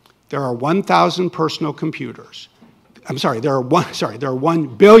 there are 1,000 personal computers. I'm sorry, there are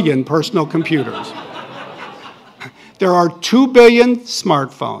 1 billion personal computers. There are 2 billion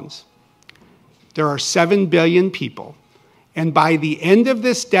smartphones. There are 7 billion people. And by the end of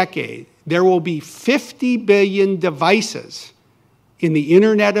this decade, there will be 50 billion devices in the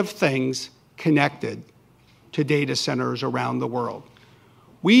Internet of Things connected to data centers around the world.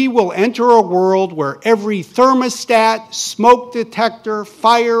 We will enter a world where every thermostat, smoke detector,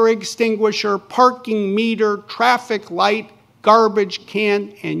 fire extinguisher, parking meter, traffic light, garbage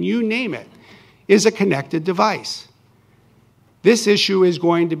can, and you name it, is a connected device. This issue is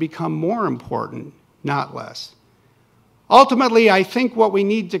going to become more important, not less. Ultimately, I think what we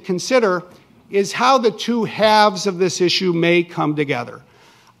need to consider is how the two halves of this issue may come together.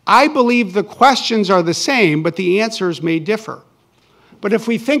 I believe the questions are the same, but the answers may differ. But if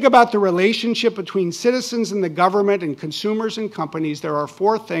we think about the relationship between citizens and the government and consumers and companies, there are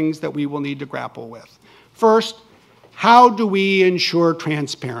 4 things that we will need to grapple with. First, how do we ensure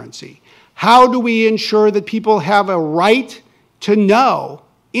transparency? How do we ensure that people have a right to know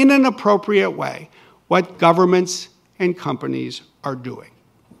in an appropriate way what governments and companies are doing?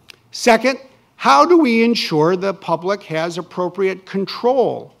 Second, how do we ensure the public has appropriate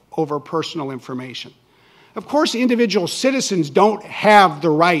control over personal information? Of course, individual citizens don't have the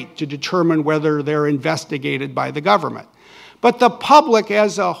right to determine whether they're investigated by the government. But the public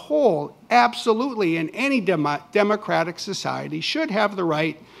as a whole, absolutely, in any democratic society, should have the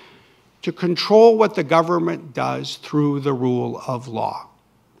right to control what the government does through the rule of law.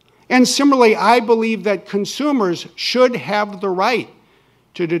 And similarly, I believe that consumers should have the right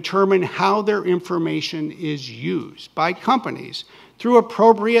to determine how their information is used by companies through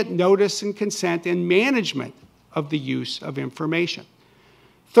appropriate notice and consent and management of the use of information.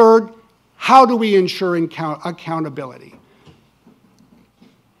 Third, how do we ensure accountability?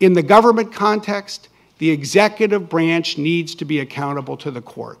 In the government context, the executive branch needs to be accountable to the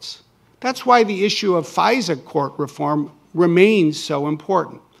courts. That's why the issue of FISA court reform remains so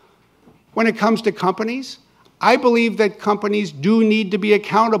important. When it comes to companies, I believe that companies do need to be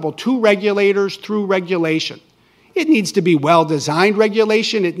accountable to regulators through regulation. It needs to be well-designed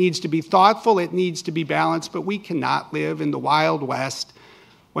regulation, it needs to be thoughtful, it needs to be balanced, but we cannot live in the Wild West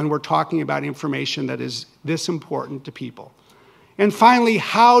when we're talking about information that is this important to people. And finally,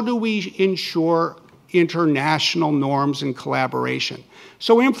 how do we ensure international norms and collaboration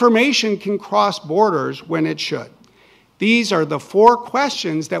so information can cross borders when it should? These are the 4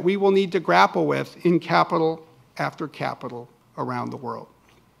 questions that we will need to grapple with in capital after capital around the world.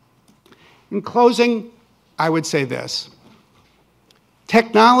 In closing, I would say this.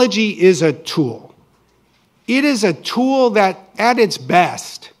 Technology is a tool. It is a tool that, at its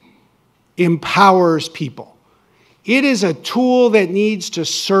best, empowers people. It is a tool that needs to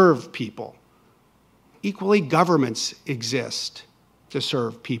serve people. Equally, governments exist to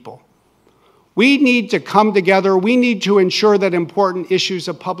serve people. We need to come together. We need to ensure that important issues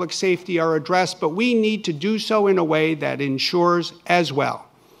of public safety are addressed, but we need to do so in a way that ensures as well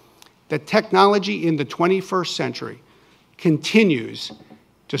that technology in the 21st century continues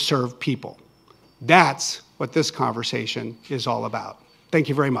to serve people. That's what this conversation is all about. Thank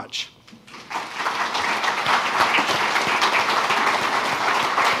you very much.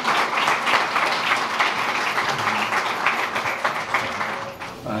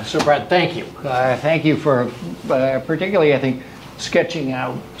 So, Brett, thank you. Thank you for particularly, I think, sketching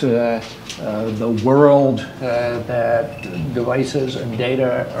out the world that devices and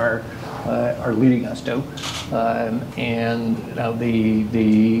data are leading us to, and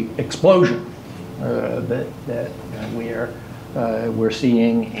the explosion that we're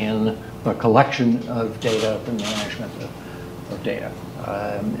seeing in the collection of data and management of data.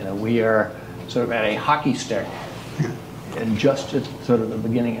 We are sort of at a hockey stick, and just at sort of the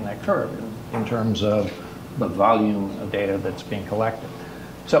beginning of that curve in terms of the volume of data that's being collected.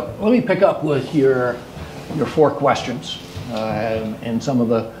 So let me pick up with your 4 questions and some of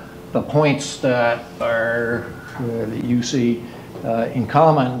the points that that you see in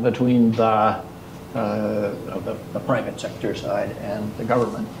common between the private sector side and the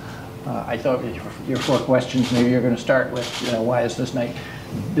government. I thought your 4 questions, maybe you're going to start with, why is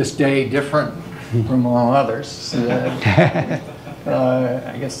this day different from all others? I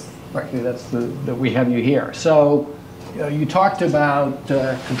guess frankly, that's that we have you here. So you talked about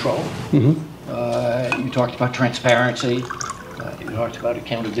control. Mm-hmm. You talked about transparency. You talked about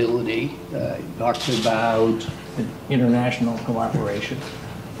accountability. You talked about international cooperation.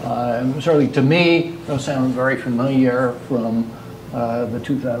 Certainly, to me, those sound very familiar from the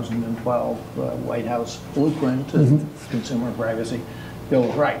 2012 White House blueprint of consumer privacy Bill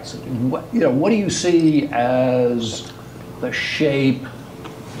of Rights. What do you see as the shape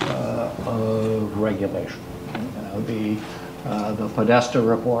of regulation? The Podesta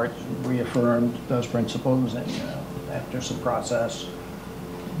report reaffirmed those principles, and after some process,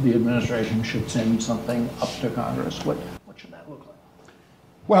 the administration should send something up to Congress. What should that look like?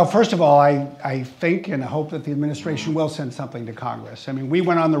 Well, first of all, I think and hope that the administration will send something to Congress. I mean, we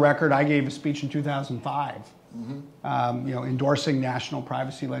went on the record. I gave a speech in 2005, endorsing national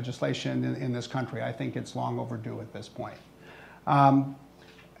privacy legislation in this country. I think it's long overdue at this point.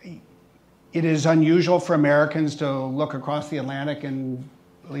 It is unusual for Americans to look across the Atlantic and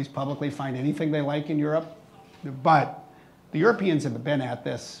at least publicly find anything they like in Europe. But the Europeans have been at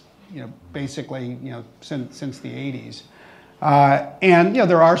this, basically, since the 80s. And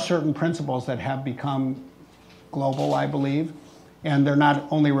there are certain principles that have become global, I believe. And they're not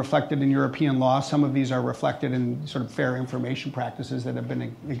only reflected in European law. Some of these are reflected in sort of fair information practices that have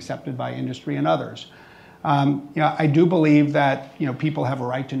been accepted by industry and others. I do believe that people have a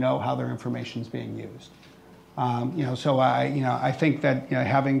right to know how their information is being used. So I think that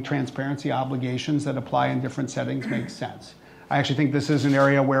having transparency obligations that apply in different settings makes sense. I actually think this is an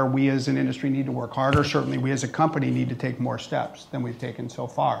area where we as an industry need to work harder. Certainly, we as a company need to take more steps than we've taken so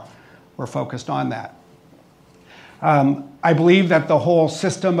far. We're focused on that. I believe that the whole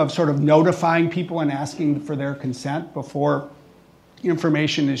system of sort of notifying people and asking for their consent before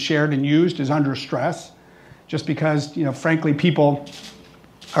information is shared and used is under stress. Just because, frankly, people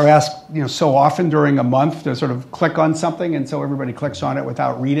are asked, so often during a month to sort of click on something, and so everybody clicks on it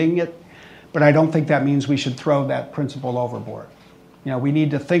without reading it. But I don't think that means we should throw that principle overboard. We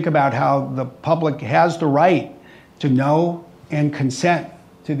need to think about how the public has the right to know and consent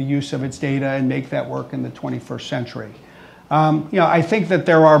to the use of its data and make that work in the 21st century. I think that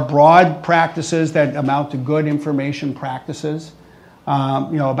there are broad practices that amount to good information practices.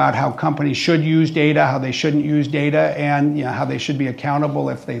 About how companies should use data, how they shouldn't use data, and how they should be accountable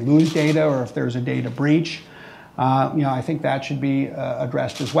if they lose data or if there's a data breach. I think that should be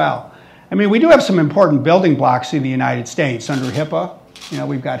addressed as well. I mean, we do have some important building blocks in the United States. Under HIPAA,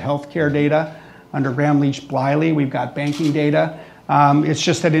 we've got healthcare data. Under Gramm-Leach-Bliley, we've got banking data. It's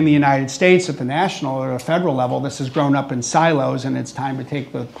just that in the United States, at the national or the federal level, this has grown up in silos, and it's time to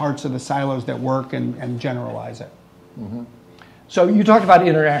take the parts of the silos that work and generalize it. Mm-hmm. So you talked about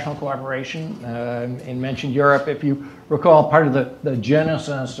international cooperation and mentioned Europe. If you recall, part of the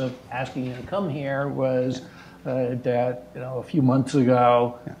genesis of asking you to come here was that a few months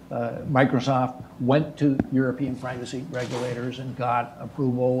ago, Microsoft went to European privacy regulators and got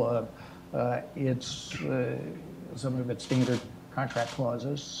approval of some of its standard contract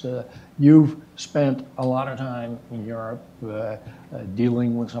clauses. You've spent a lot of time in Europe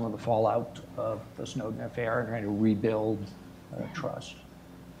dealing with some of the fallout of the Snowden affair and trying to rebuild trust.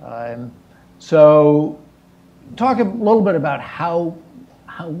 So talk a little bit about how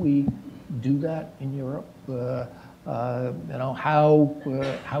we do that in Europe, how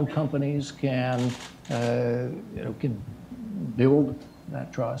companies can build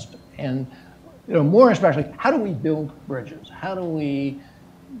that trust, and more especially, how do we build bridges? How do we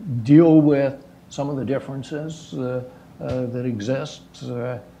deal with some of the differences that exist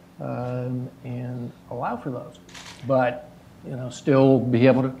and allow for those, but still be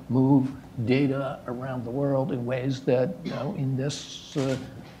able to move data around the world in ways that, in this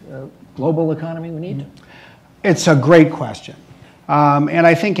global economy we need to? It's a great question. And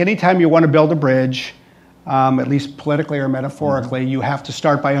I think anytime you want to build a bridge, at least politically or metaphorically, you have to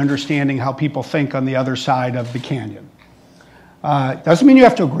start by understanding how people think on the other side of the canyon. Doesn't mean you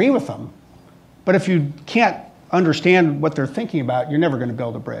have to agree with them, but if you can't understand what they're thinking about, you're never going to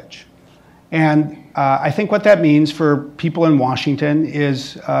build a bridge. And I think what that means for people in Washington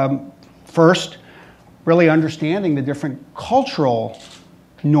is, first, really understanding the different cultural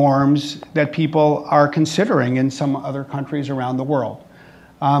norms that people are considering in some other countries around the world.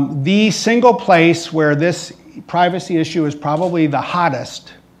 The single place where this privacy issue is probably the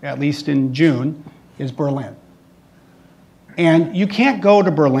hottest, at least in June, is Berlin. And you can't go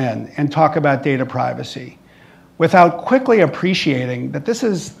to Berlin and talk about data privacy without quickly appreciating that this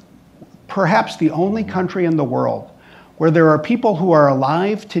is perhaps the only country in the world where there are people who are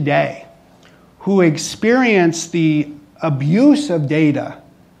alive today who experience the abuse of data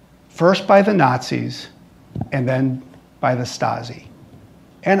first by the Nazis and then by the Stasi.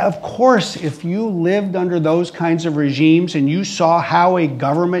 And of course, if you lived under those kinds of regimes and you saw how a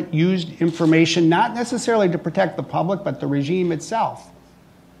government used information, not necessarily to protect the public, but the regime itself,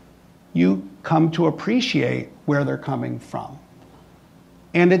 you come to appreciate where they're coming from.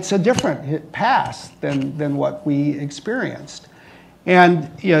 And it's a different past than what we experienced. And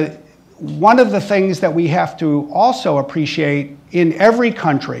one of the things that we have to also appreciate in every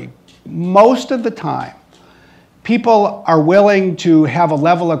country, most of the time, people are willing to have a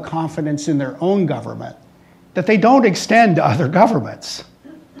level of confidence in their own government that they don't extend to other governments.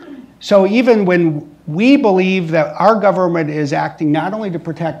 So even when we believe that our government is acting not only to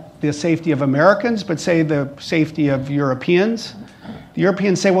protect the safety of Americans, but say the safety of Europeans, the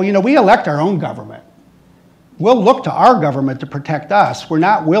Europeans say, well, we elect our own government. We'll look to our government to protect us. We're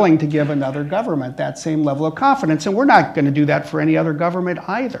not willing to give another government that same level of confidence, and we're not going to do that for any other government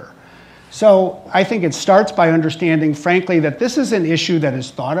either. So I think it starts by understanding, frankly, that this is an issue that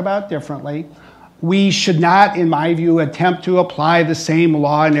is thought about differently. We should not, in my view, attempt to apply the same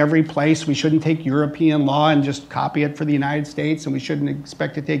law in every place. We shouldn't take European law and just copy it for the United States, and we shouldn't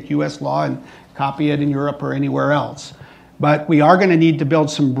expect to take US law and copy it in Europe or anywhere else. But we are going to need to build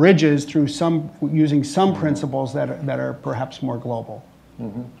some bridges through using some principles that are perhaps more global.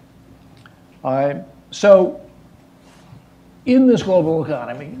 So in this global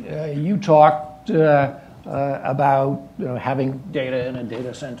economy, you talked about having data in a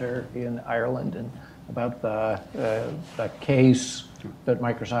data center in Ireland, and about the case that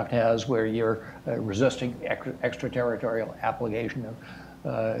Microsoft has where you're resisting extraterritorial application of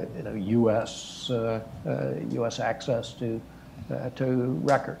U.S. access to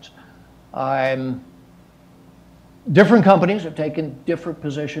records. Different companies have taken different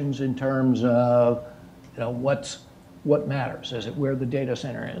positions in terms of what matters. Is it where the data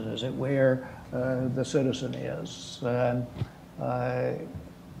center is? Is it where the citizen is?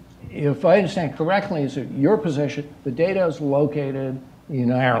 If I understand correctly, is it your position? The data is located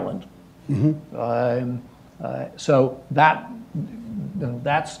in Ireland. So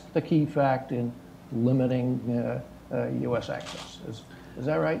that's the key fact in limiting U.S. access. Is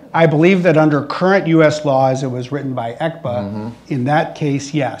that right? I believe that under current U.S. law, as it was written by ECBA, in that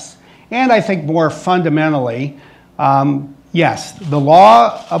case, yes. And I think more fundamentally, yes, the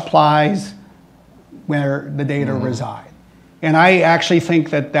law applies where the data reside. And I actually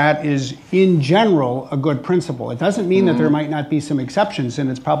think that that is, in general, a good principle. It doesn't mean that there might not be some exceptions, and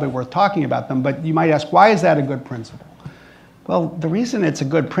it's probably worth talking about them, but you might ask, why is that a good principle? Well, the reason it's a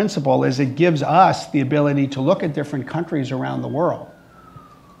good principle is it gives us the ability to look at different countries around the world.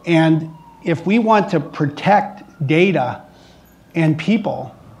 And if we want to protect data and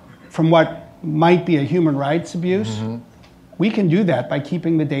people from what might be a human rights abuse, we can do that by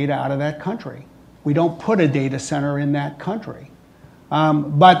keeping the data out of that country. We don't put a data center in that country.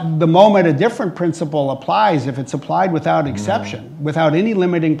 But the moment a different principle applies, if it's applied without exception, without any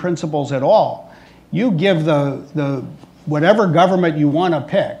limiting principles at all, you give the whatever government you want to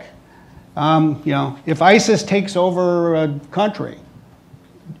pick. If ISIS takes over a country,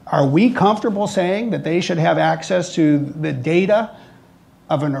 are we comfortable saying that they should have access to the data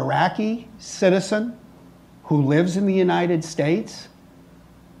of an Iraqi citizen who lives in the United States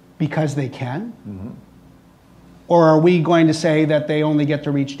because they can? Or are we going to say that they only get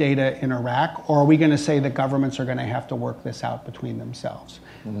to reach data in Iraq? Or are we going to say that governments are going to have to work this out between themselves?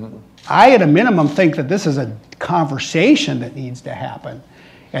 I, at a minimum, think that this is a conversation that needs to happen,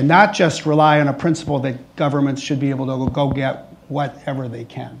 and not just rely on a principle that governments should be able to go get whatever they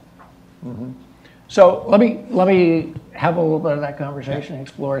can. So let me have a little bit of that conversation,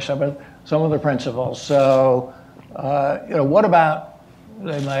 explore some of the principles. So what about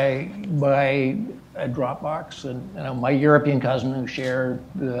my Dropbox and my European cousin who shared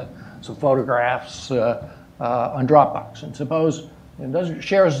some photographs on Dropbox, and suppose it doesn't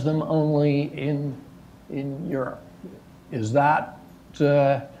shares them only in Europe. Is that,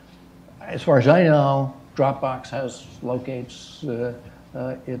 as far as I know, Dropbox locates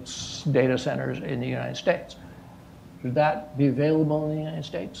its data centers in the United States. Should that be available in the United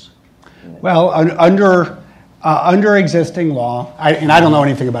States? Well, under existing law, and I don't know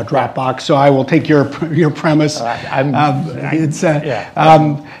anything about Dropbox, so I will take your premise. Look,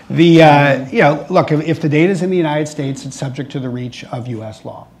 if the data is in the United States, it's subject to the reach of U.S.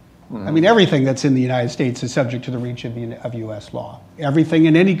 law. I mean, everything that's in the United States is subject to the reach of U.S. law. Everything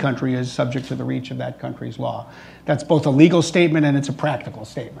in any country is subject to the reach of that country's law. That's both a legal statement and it's a practical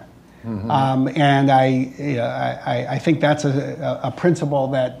statement. And I think that's a principle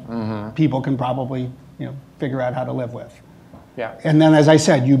that people can probably figure out how to live with. Yeah. And then, as I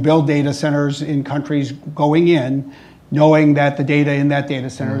said, you build data centers in countries going in, knowing that the data in that data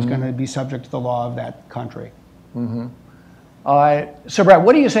center is going to be subject to the law of that country. So, Brad,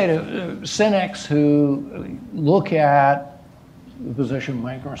 what do you say to cynics who look at the position of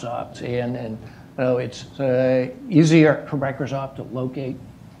Microsoft and it's easier for Microsoft to locate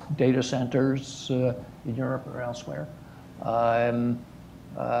data centers in Europe or elsewhere,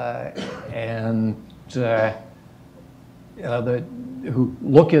 who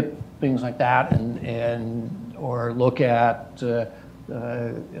look at things like that or look at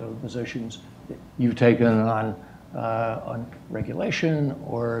positions that you've taken on regulation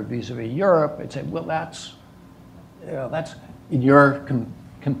or vis-a-vis Europe, and say, well, that's in your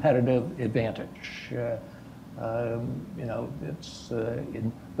competitive advantage. It's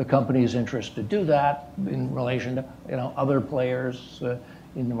in the company's interest to do that in relation to other players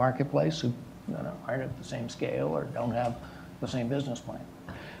in the marketplace who aren't at the same scale or don't have the same business plan.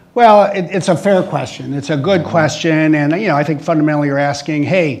 Well, it's a fair question. It's a good question, and I think fundamentally you're asking,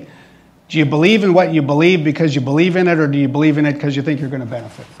 hey, do you believe in what you believe because you believe in it, or do you believe in it because you think you're going to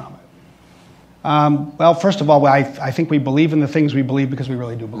benefit from it? Well, first of all, I think we believe in the things we believe because we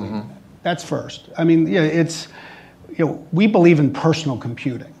really do believe in it. That's first. I mean, we believe in personal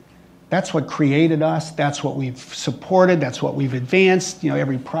computing. That's what created us. That's what we've supported. That's what we've advanced.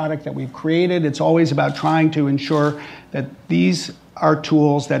 Every product that we've created, it's always about trying to ensure that these are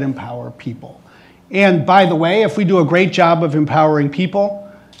tools that empower people. And by the way, if we do a great job of empowering people,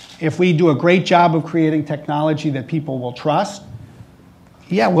 if we do a great job of creating technology that people will trust,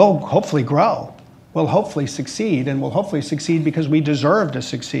 yeah, we'll hopefully grow. We'll hopefully succeed, and we'll hopefully succeed because we deserve to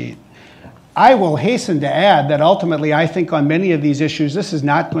succeed. I will hasten to add that ultimately I think on many of these issues, this is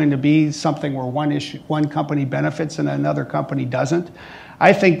not going to be something where one company benefits and another company doesn't.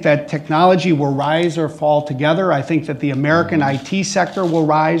 I think that technology will rise or fall together. I think that the American IT sector will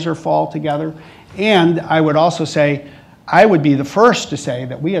rise or fall together. And I would also say, I would be the first to say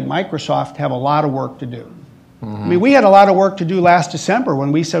that we at Microsoft have a lot of work to do. I mean, we had a lot of work to do last December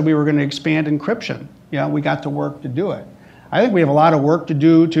when we said we were going to expand encryption. We got to work to do it. I think we have a lot of work to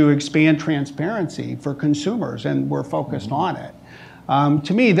do to expand transparency for consumers, and we're focused on it.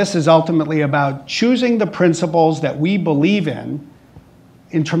 To me, this is ultimately about choosing the principles that we believe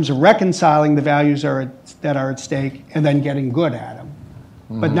in terms of reconciling the values that are at stake and then getting good at them.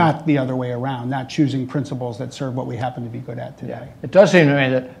 But not the other way around, not choosing principles that serve what we happen to be good at today. Yeah. It does seem to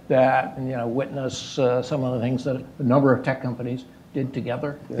me that witness some of the things that a number of tech companies did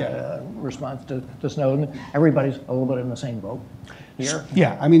together in response to Snowden. Everybody's a little bit in the same boat here.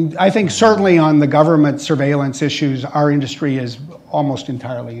 Yeah, I mean, I think certainly on the government surveillance issues, our industry is almost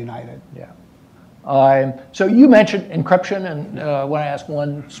entirely united. Yeah. So you mentioned encryption, and I want to ask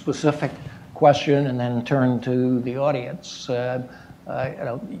one specific question and then turn to the audience.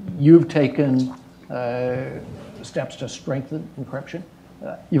 You've taken steps to strengthen encryption.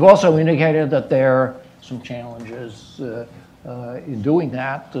 You've also indicated that there are some challenges in doing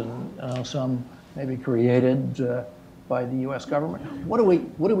that, and some maybe created by the U.S. government. What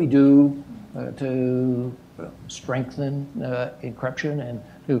do we do to strengthen encryption and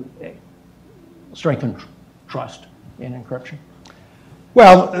to strengthen trust in encryption?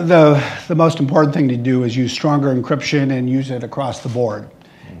 Well, the most important thing to do is use stronger encryption and use it across the board.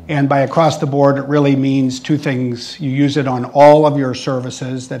 And by across the board, it really means two things. You use it on all of your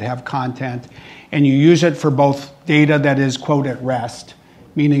services that have content, and you use it for both data that is, quote, at rest,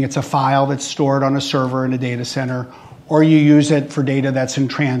 meaning it's a file that's stored on a server in a data center, or you use it for data that's in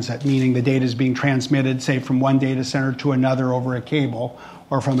transit, meaning the data is being transmitted, say, from one data center to another over a cable,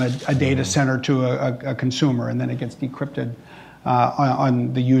 or from a data center to a consumer, and then it gets decrypted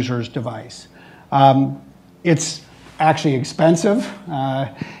on the user's device. It's actually expensive.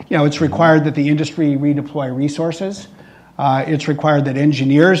 It's required that the industry redeploy resources. It's required that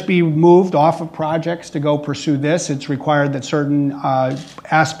engineers be moved off of projects to go pursue this. It's required that certain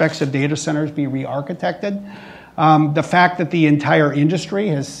aspects of data centers be re-architected. The fact that the entire industry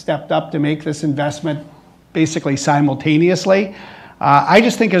has stepped up to make this investment basically simultaneously, I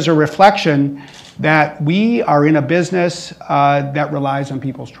just think is a reflection that we are in a business that relies on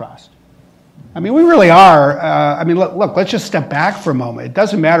people's trust. I mean, we really are. Look, let's just step back for a moment. It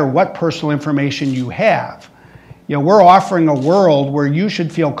doesn't matter what personal information you have. We're offering a world where you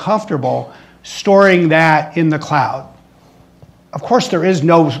should feel comfortable storing that in the cloud. Of course, there is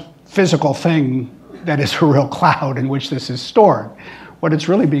no physical thing that is a real cloud in which this is stored. What it's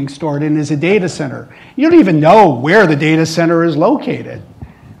really being stored in is a data center. You don't even know where the data center is located.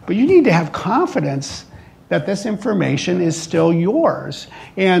 But you need to have confidence that this information is still yours.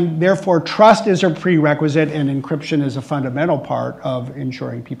 And therefore, trust is a prerequisite, and encryption is a fundamental part of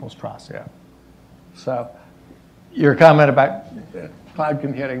ensuring people's trust. Yeah. So your comment about cloud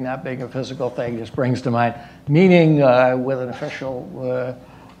computing not being a physical thing just brings to mind meeting with an official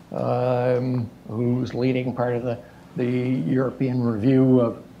who's leading part of the European review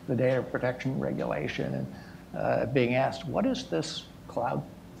of the data protection regulation, and being asked, what is this cloud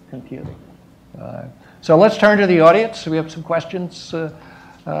computing? So let's turn to the audience. We have some questions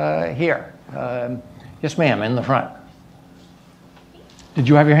here. Yes, ma'am, in the front. Did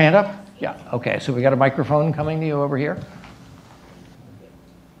you have your hand up? Yeah, okay, so we got a microphone coming to you over here.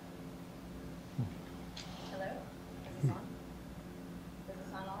 Hello? Is this on? Is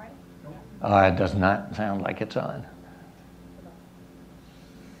this on all right? It does not sound like it's on.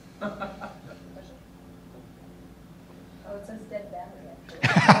 Oh, it says dead battery.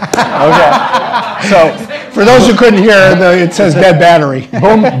 Okay, so For those who couldn't hear, it says dead battery.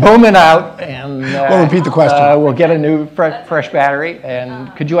 booming out, and We'll repeat the question. We'll get a new fresh battery.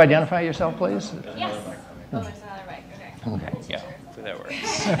 And could you identify yourself, please? Yes. Oh, there's another mic. Okay. Okay, yeah, that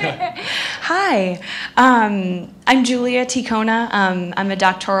works. Hi, I'm Julia Ticona. I'm a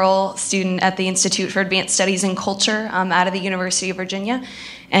doctoral student at the Institute for Advanced Studies in Culture out of the University of Virginia.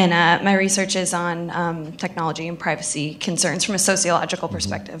 And my research is on technology and privacy concerns from a sociological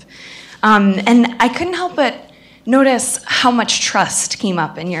perspective. And I couldn't help but notice how much trust came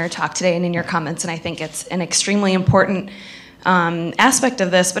up in your talk today and in your comments, and I think it's an extremely important aspect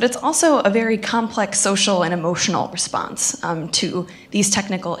of this, but it's also a very complex social and emotional response to these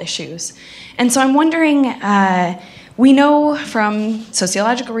technical issues. And so I'm wondering, we know from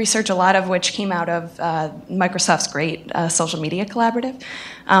sociological research, a lot of which came out of Microsoft's great social media collaborative,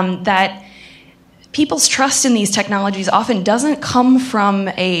 that people's trust in these technologies often doesn't come from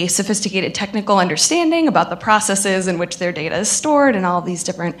a sophisticated technical understanding about the processes in which their data is stored and all these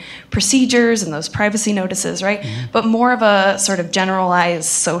different procedures and those privacy notices, right? Mm-hmm. But more of a sort of generalized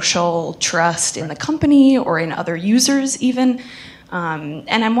social trust in the company or in other users even.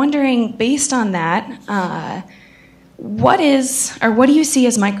 And I'm wondering, based on that, what do you see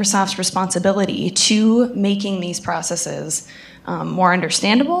as Microsoft's responsibility to making these processes more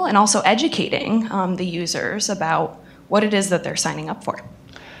understandable and also educating the users about what it is that they're signing up for?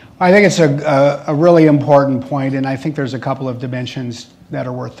 I think it's a really important point, and I think there's a couple of dimensions that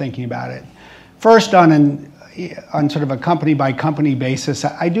are worth thinking about it. First, on sort of a company-by-company basis,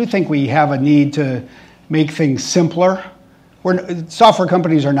 I do think we have a need to make things simpler. Software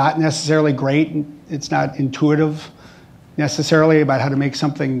companies are not necessarily great. It's not intuitive necessarily about how to make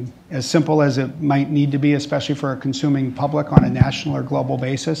something as simple as it might need to be, especially for a consuming public on a national or global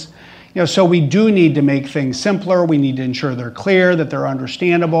basis. So we do need to make things simpler. We need to ensure they're clear, that they're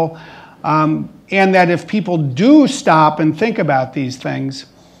understandable, and that if people do stop and think about these things,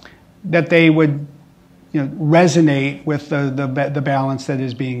 that they would resonate with the balance that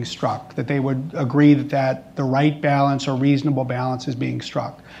is being struck, that they would agree that the right balance or reasonable balance is being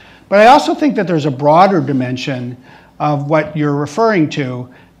struck. But I also think that there's a broader dimension of what you're referring to.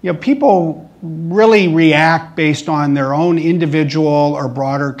 People really react based on their own individual or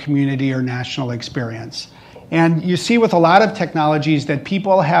broader community or national experience. And you see with a lot of technologies that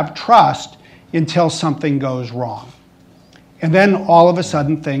people have trust until something goes wrong. And then all of a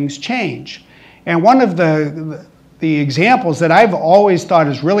sudden things change. And one of the examples that I've always thought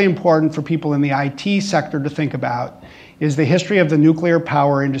is really important for people in the IT sector to think about is the history of the nuclear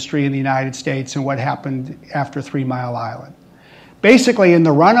power industry in the United States and what happened after 3 Mile Island. Basically, in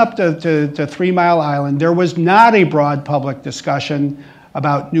the run-up to 3 Mile Island, there was not a broad public discussion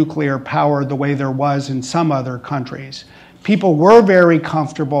about nuclear power the way there was in some other countries. People were very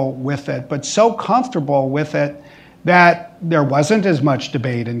comfortable with it, but so comfortable with it that there wasn't as much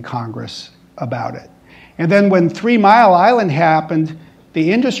debate in Congress about it. And then when 3 Mile Island happened,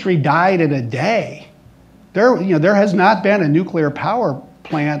 the industry died in a day. There has not been a nuclear power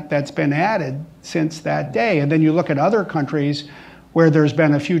plant that's been added since that day. And then you look at other countries where there's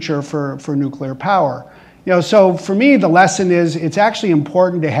been a future for nuclear power. So for me, the lesson is it's actually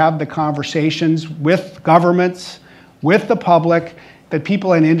important to have the conversations with governments, with the public, that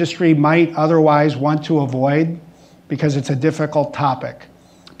people in industry might otherwise want to avoid because it's a difficult topic.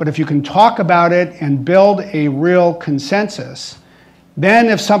 But if you can talk about it and build a real consensus, then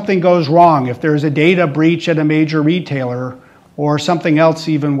if something goes wrong, if there's a data breach at a major retailer or something else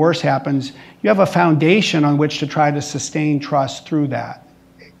even worse happens, you have a foundation on which to try to sustain trust through that.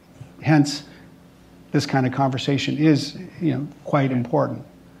 Hence, this kind of conversation is quite important.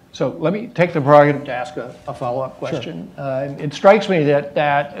 So let me take the prerogative to ask a follow-up question. Sure. It strikes me that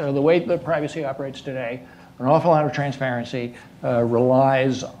the way that privacy operates today, an awful lot of transparency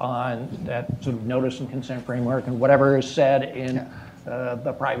relies on that sort of notice and consent framework and whatever is said in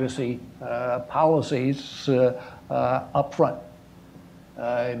the privacy policies up front.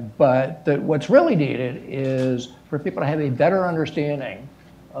 But what's really needed is for people to have a better understanding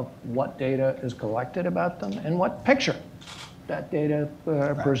of what data is collected about them and what picture that data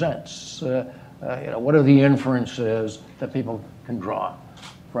presents. What are the inferences that people can draw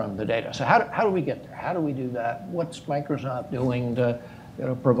from the data? So how do we get there? How do we do that? What's Microsoft doing to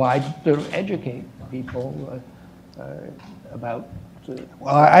to educate people about?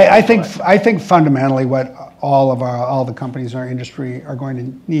 Well, I think fundamentally what all the companies in our industry are going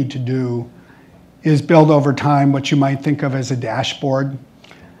to need to do is build over time what you might think of as a dashboard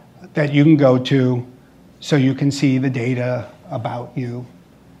that you can go to so you can see the data about you.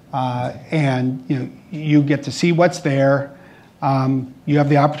 And you get to see what's there. You have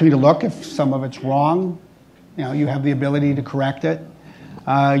the opportunity to look if some of it's wrong. You have the ability to correct it.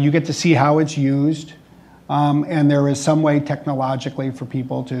 You get to see how it's used. And there is some way technologically for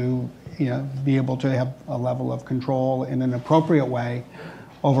people to be able to have a level of control in an appropriate way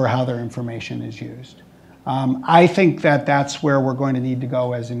over how their information is used. I think that's where we're going to need to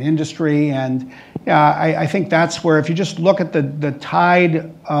go as an industry. And I think that's where, if you just look at the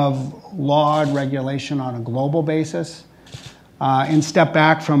tide of law and regulation on a global basis and step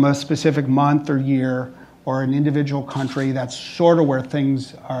back from a specific month or year or an individual country, that's sort of where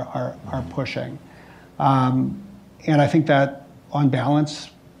things are pushing. And I think that, on balance,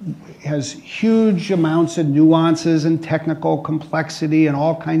 has huge amounts of nuances and technical complexity and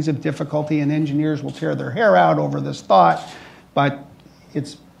all kinds of difficulty, and engineers will tear their hair out over this thought, but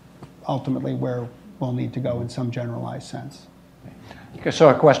it's ultimately where we'll need to go in some generalized sense. Okay, so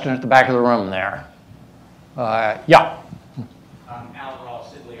a question at the back of the room there. Yeah. Alan Rawls,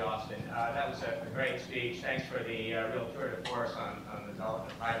 Sidley Austin. That was a great speech. Thanks for the real tour de force on the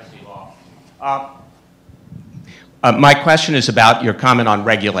development of privacy law. My question is about your comment on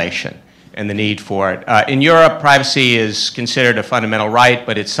regulation and the need for it. In Europe, privacy is considered a fundamental right,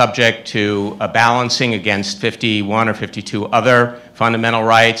 but it's subject to a balancing against 51 or 52 other fundamental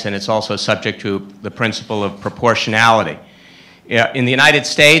rights, and it's also subject to the principle of proportionality. In the United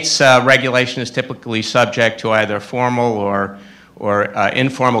States, regulation is typically subject to either formal or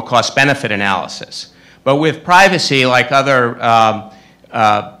informal cost-benefit analysis. But with privacy, like other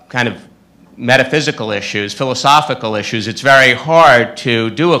kind of metaphysical issues, philosophical issues, it's very hard to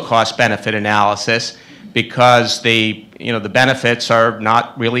do a cost-benefit analysis because the benefits are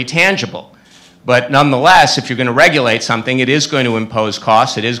not really tangible. But nonetheless, if you're going to regulate something, it is going to impose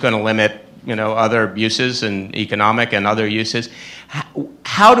costs. It is going to limit other uses and economic and other uses.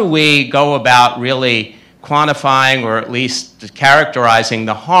 How do we go about really quantifying or at least characterizing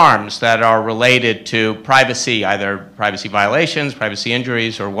the harms that are related to privacy, either privacy violations, privacy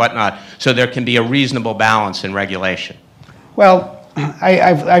injuries, or whatnot, so there can be a reasonable balance in regulation? Well,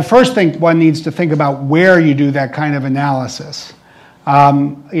 I first think one needs to think about where you do that kind of analysis.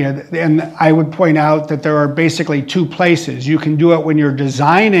 And I would point out that there are basically two places. You can do it when you're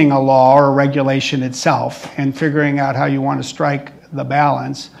designing a law or a regulation itself and figuring out how you want to strike the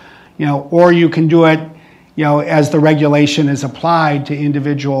balance, or you can do it as the regulation is applied to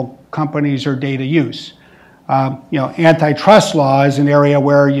individual companies or data use. Antitrust law is an area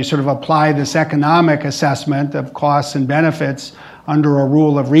where you sort of apply this economic assessment of costs and benefits under a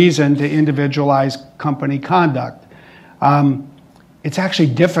rule of reason to individualized company conduct. It's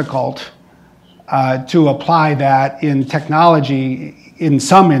actually difficult to apply that in technology in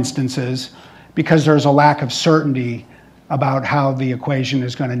some instances because there's a lack of certainty about how the equation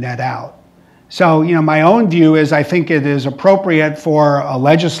is going to net out. So, my own view is I think it is appropriate for a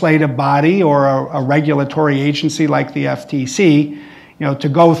legislative body or a regulatory agency like the FTC, to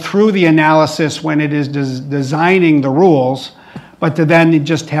go through the analysis when it is designing the rules, but to then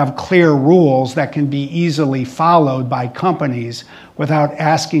just have clear rules that can be easily followed by companies without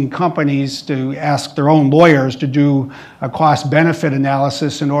asking companies to ask their own lawyers to do a cost-benefit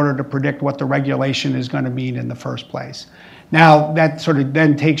analysis in order to predict what the regulation is going to mean in the first place. Now, that sort of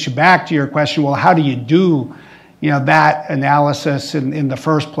then takes you back to your question, well, how do you do that analysis in the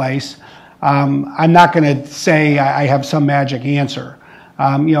first place? I'm not going to say I have some magic answer.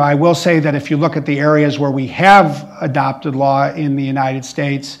 I will say that if you look at the areas where we have adopted law in the United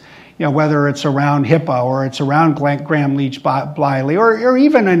States, whether it's around HIPAA or it's around Gramm-Leach-Bliley, or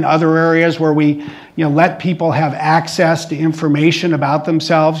even in other areas where we let people have access to information about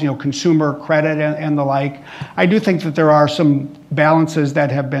themselves, consumer credit and the like, I do think that there are some balances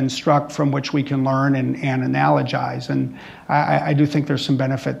that have been struck from which we can learn and analogize. And I do think there's some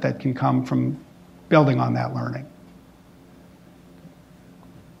benefit that can come from building on that learning.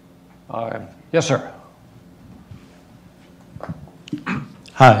 Yes, sir.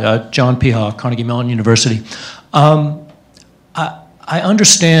 Hi, John Piha, Carnegie Mellon University. I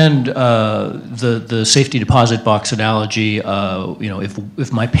understand the safety deposit box analogy.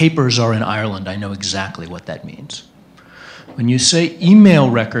 If my papers are in Ireland, I know exactly what that means. When you say email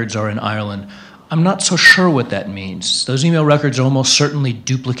records are in Ireland, I'm not so sure what that means. Those email records are almost certainly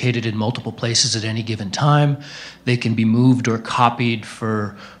duplicated in multiple places at any given time. They can be moved or copied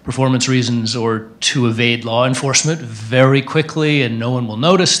for performance reasons or to evade law enforcement very quickly, and no one will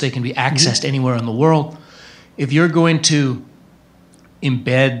notice. They can be accessed anywhere in the world. If you're going to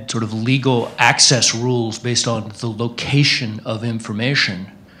embed sort of legal access rules based on the location of information,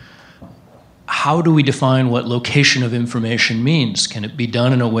 how do we define what location of information means? Can it be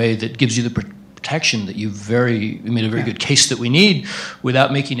done in a way that gives you the protection that you made a very good case that we need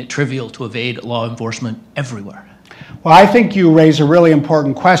without making it trivial to evade law enforcement everywhere? Well, I think you raise a really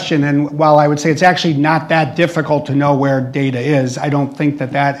important question, and while I would say it's actually not that difficult to know where data is, I don't think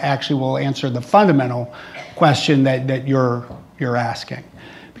that that actually will answer the fundamental question that you're asking.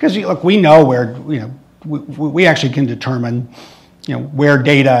 Because look, we know where, we actually can determine where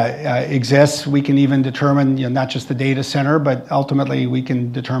data exists. We can even determine, not just the data center, but ultimately we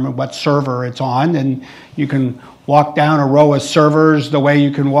can determine what server it's on, and you can walk down a row of servers the way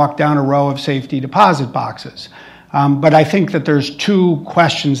you can walk down a row of safety deposit boxes. But I think that there's two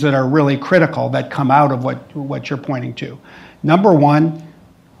questions that are really critical that come out of what you're pointing to. Number one,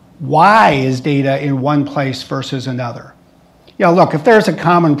 why is data in one place versus another? Look, if there's a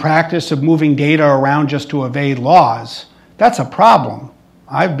common practice of moving data around just to evade laws, that's a problem.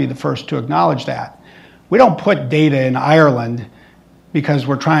 I'd be the first to acknowledge that. We don't put data in Ireland because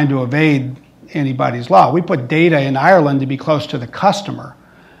we're trying to evade anybody's law. We put data in Ireland to be close to the customer.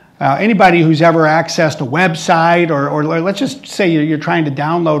 Anybody who's ever accessed a website, or let's just say you're trying to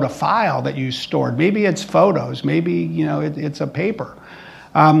download a file that you stored. Maybe it's photos, maybe it's a paper.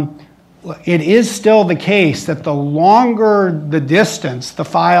 It is still the case that the longer the distance the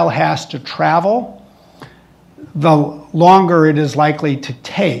file has to travel, the longer it is likely to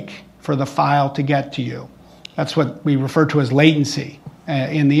take for the file to get to you. That's what we refer to as latency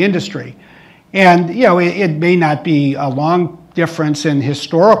in the industry. And it may not be a long difference in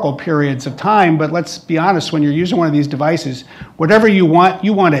historical periods of time, but let's be honest, when you're using one of these devices, whatever you want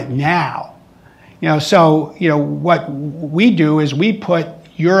it now. So what we do is we put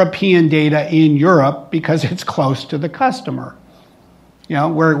European data in Europe because it's close to the customer.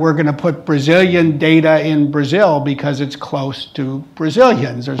 We're going to put Brazilian data in Brazil because it's close to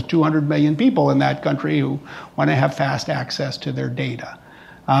Brazilians. There's 200 million people in that country who want to have fast access to their data.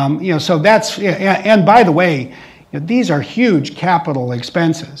 So that's, and by the way, these are huge capital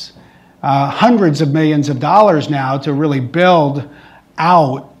expenses, hundreds of millions of dollars now to really build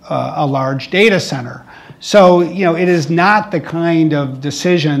out a large data center. So, it is not the kind of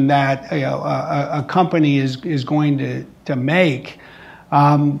decision that a company is going to make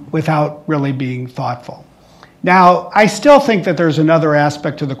without really being thoughtful. Now, I still think that there's another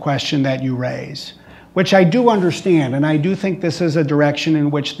aspect to the question that you raise, which I do understand, and I do think this is a direction in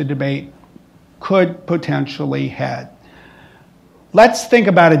which the debate could potentially head. Let's think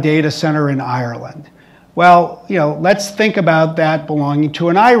about a data center in Ireland. Well, let's think about that belonging to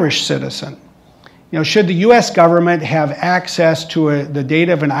an Irish citizen. Should the U.S. government have access to the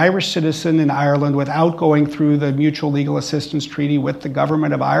data of an Irish citizen in Ireland without going through the Mutual Legal Assistance Treaty with the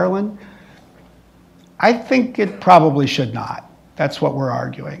government of Ireland? I think it probably should not. That's what we're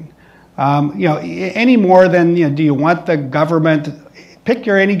arguing. Any more than, do you want the government, pick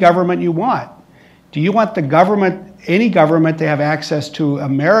any government you want. Do you want any government to have access to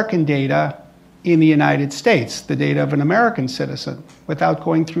American data in the United States, the data of an American citizen, without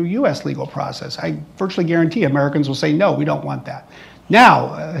going through U.S. legal process? I virtually guarantee Americans will say, no, we don't want that.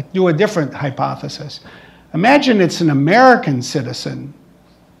 Now, do a different hypothesis. Imagine it's an American citizen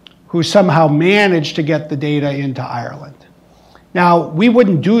who somehow managed to get the data into Ireland. Now, we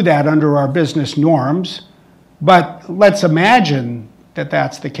wouldn't do that under our business norms, but let's imagine that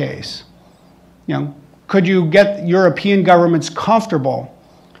that's the case. Could you get European governments comfortable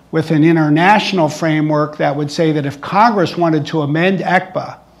with an international framework that would say that if Congress wanted to amend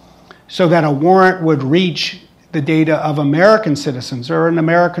ECPA so that a warrant would reach the data of American citizens or an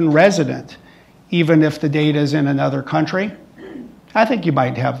American resident, even if the data is in another country, I think you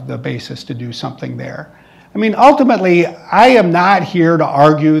might have the basis to do something there. I mean, ultimately, I am not here to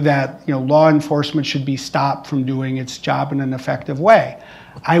argue that law enforcement should be stopped from doing its job in an effective way.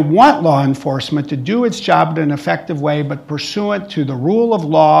 I want law enforcement to do its job in an effective way, but pursuant to the rule of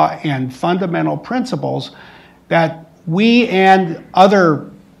law and fundamental principles that we and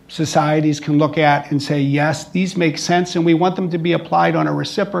other societies can look at and say, yes, these make sense, and we want them to be applied on a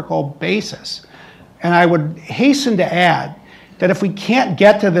reciprocal basis. And I would hasten to add that if we can't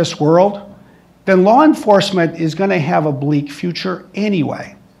get to this world, then law enforcement is going to have a bleak future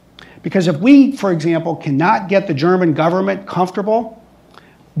anyway. Because if we, for example, cannot get the German government comfortable,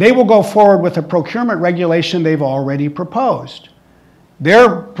 they will go forward with a procurement regulation they've already proposed.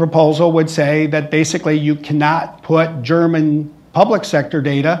 Their proposal would say that basically you cannot put German public sector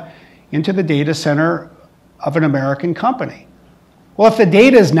data into the data center of an American company. Well, if the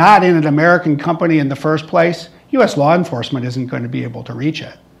data is not in an American company in the first place, US law enforcement isn't going to be able to reach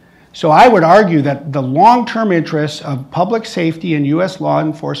it. So I would argue that the long-term interests of public safety and US law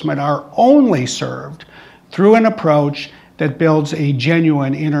enforcement are only served through an approach that builds a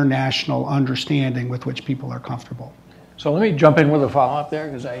genuine international understanding with which people are comfortable. So let me jump in with a follow-up there,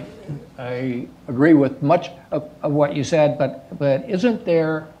 because I agree with much of what you said, but isn't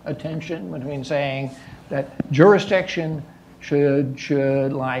there a tension between saying that jurisdiction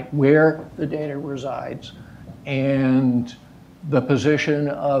should like where the data resides, and the position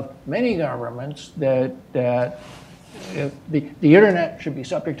of many governments that if the internet should be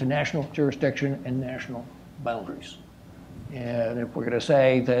subject to national jurisdiction and national boundaries? And if we're going to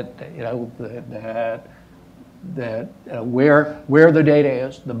say that where the data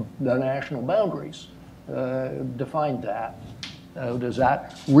is, the national boundaries define that, does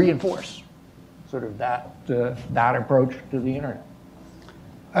that reinforce sort of that approach to the internet?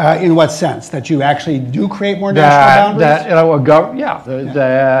 In what sense? That you actually do create more national boundaries?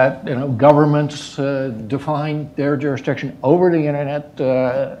 That governments define their jurisdiction over the internet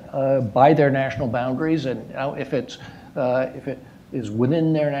by their national boundaries, and if it is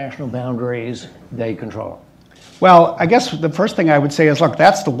within their national boundaries, they control it. Well, I guess the first thing I would say is, look,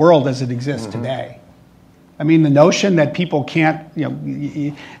 that's the world as it exists today. I mean, the notion that people can't,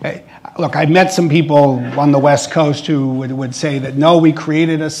 look, I met some people on the West Coast who would say that, no, we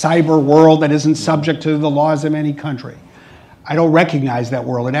created a cyber world that isn't subject to the laws of any country. I don't recognize that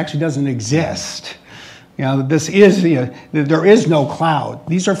world. It actually doesn't exist. This is, there is no cloud.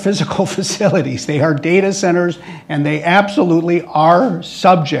 These are physical facilities. They are data centers, and they absolutely are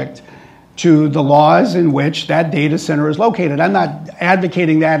subject to the laws in which that data center is located. I'm not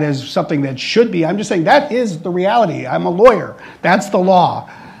advocating that as something that should be. I'm just saying that is the reality. I'm a lawyer. That's the law.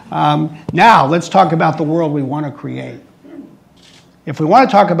 Now, let's talk about the world we want to create. If we want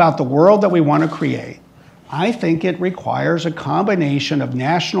to talk about the world that we want to create, I think it requires a combination of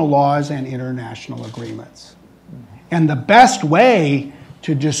national laws and international agreements. And the best way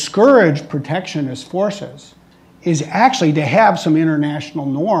to discourage protectionist forces is actually to have some international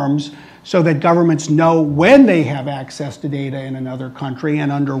norms so that governments know when they have access to data in another country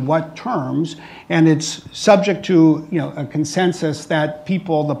and under what terms, and it's subject to a consensus that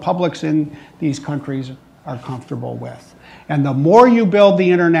people, the publics in these countries, are comfortable with. And the more you build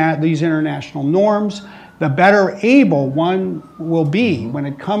these international norms, the better able one will be when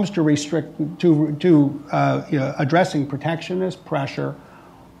it comes to addressing protectionist pressure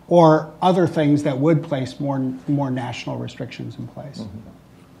or other things that would place more national restrictions in place.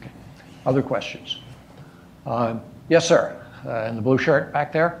 Okay. Other questions? Yes, sir. In the blue shirt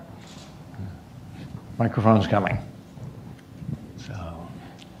back there. Microphone's coming.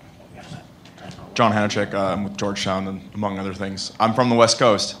 John Hanachek, I'm with Georgetown, and among other things. I'm from the West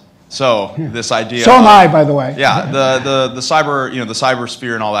Coast, so this idea. So am I, by the way. Yeah, the cyber, the cyber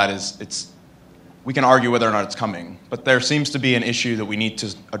sphere and all that we can argue whether or not it's coming, but there seems to be an issue that we need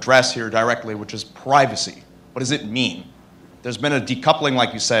to address here directly, which is privacy. What does it mean? There's been a decoupling,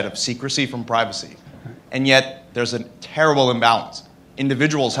 like you said, of secrecy from privacy, and yet there's a terrible imbalance.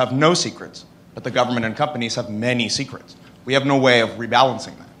 Individuals have no secrets, but the government and companies have many secrets. We have no way of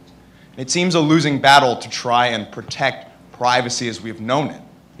rebalancing that. It seems a losing battle to try and protect privacy as we've known it.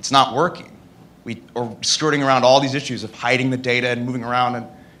 It's not working. We are skirting around all these issues of hiding the data and moving around, and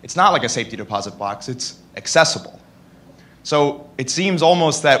it's not like a safety deposit box. It's accessible. So it seems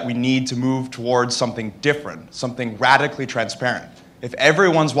almost that we need to move towards something different, something radically transparent. If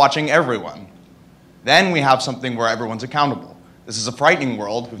everyone's watching everyone, then we have something where everyone's accountable. This is a frightening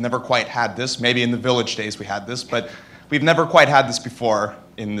world. We've never quite had this. Maybe in the village days we had this, but we've never quite had this before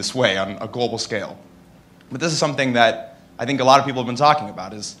in this way on a global scale. But this is something that I think a lot of people have been talking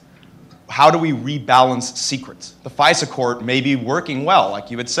about, is how do we rebalance secrets? The FISA court may be working well,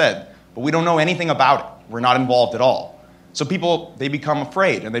 like you had said, but we don't know anything about it. We're not involved at all. So people, they become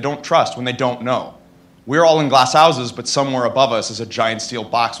afraid and they don't trust when they don't know. We're all in glass houses, but somewhere above us is a giant steel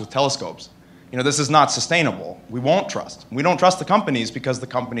box with telescopes. This is not sustainable. We won't trust. We don't trust the companies because the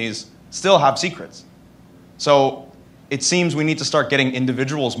companies still have secrets. So it seems we need to start getting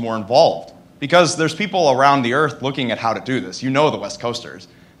individuals more involved because there's people around the earth looking at how to do this. The West Coasters.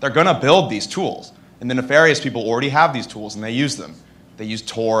 They're going to build these tools. And the nefarious people already have these tools and they use them. They use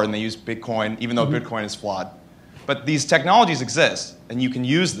Tor and they use Bitcoin, even though Bitcoin is flawed. But these technologies exist and you can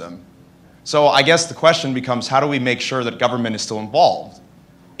use them. So I guess the question becomes, how do we make sure that government is still involved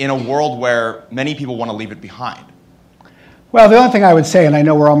in a world where many people want to leave it behind? Well, the only thing I would say, and I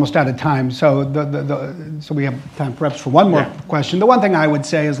know we're almost out of time, so so we have time perhaps for one more question. The one thing I would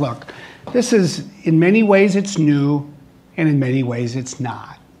say is, look, this is, in many ways it's new, and in many ways it's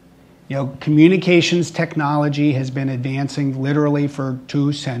not. Communications technology has been advancing literally for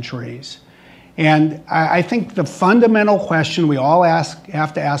 2 centuries. And I think the fundamental question we all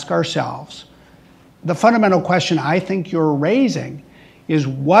have to ask ourselves, the fundamental question I think you're raising is,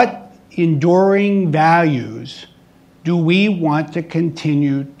 what enduring values do we want to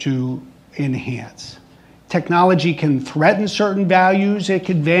continue to enhance? Technology can threaten certain values, it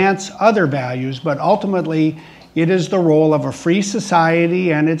can advance other values, but ultimately it is the role of a free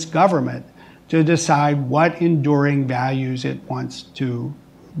society and its government to decide what enduring values it wants to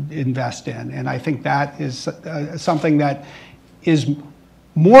invest in. And I think that is something that is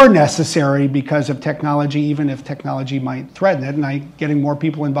more necessary because of technology, even if technology might threaten it. And getting more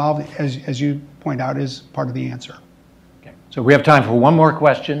people involved, as you point out, is part of the answer. Okay. So we have time for one more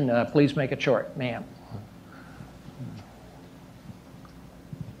question. Please make it short, ma'am.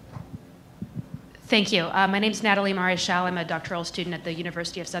 Thank you. My name is Natalie Marichal. I'm a doctoral student at the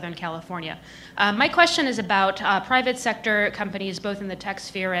University of Southern California. My question is about private sector companies, both in the tech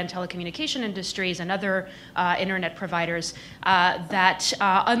sphere and telecommunication industries and other internet providers that,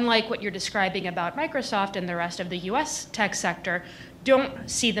 unlike what you're describing about Microsoft and the rest of the US tech sector, don't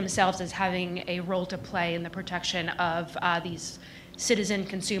see themselves as having a role to play in the protection of these citizen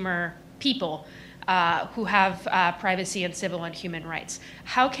consumer people who have privacy and civil and human rights.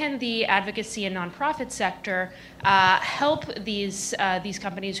 How can the advocacy and nonprofit sector help these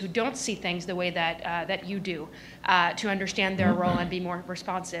companies who don't see things the way that you do to understand their role and be more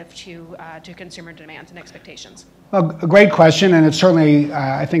responsive to consumer demands and expectations? Well, a great question, and it's certainly,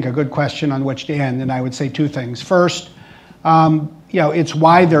 I think, a good question on which to end. And I would say 2 things. First, it's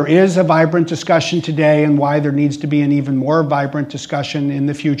why there is a vibrant discussion today and why there needs to be an even more vibrant discussion in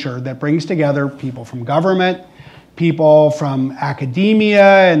the future that brings together people from government, people from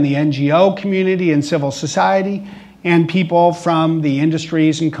academia and the NGO community and civil society, and people from the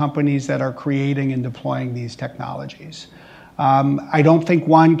industries and companies that are creating and deploying these technologies. I don't think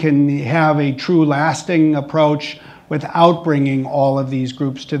one can have a true lasting approach without bringing all of these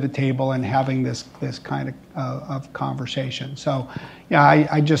groups to the table and having this kind of conversation. So, yeah,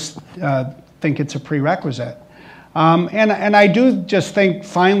 I just think it's a prerequisite. And I do just think,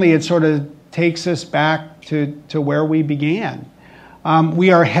 finally, it sort of takes us back to where we began.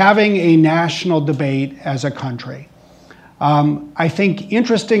 We are having a national debate as a country. I think,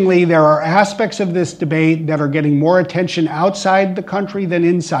 interestingly, there are aspects of this debate that are getting more attention outside the country than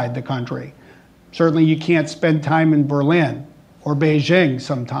inside the country. Certainly you can't spend time in Berlin or Beijing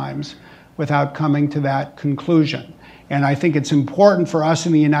sometimes without coming to that conclusion. And I think it's important for us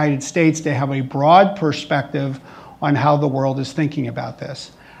in the United States to have a broad perspective on how the world is thinking about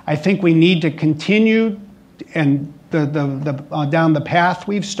this. I think we need to continue and down the path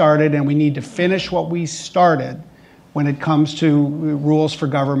we've started, and we need to finish what we started when it comes to rules for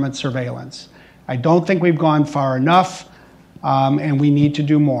government surveillance. I don't think we've gone far enough, and we need to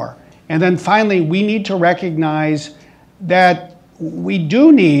do more. And then finally, we need to recognize that we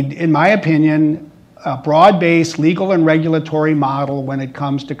do need, in my opinion, a broad-based legal and regulatory model when it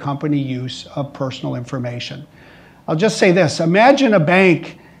comes to company use of personal information. I'll just say this. Imagine a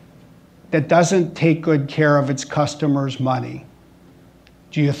bank that doesn't take good care of its customers' money.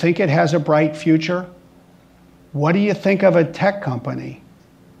 Do you think it has a bright future? What do you think of a tech company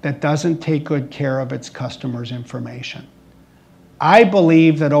that doesn't take good care of its customers' information? I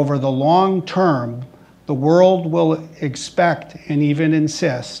believe that over the long term, the world will expect and even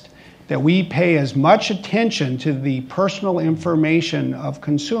insist that we pay as much attention to the personal information of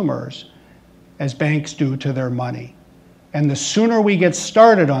consumers as banks do to their money. And the sooner we get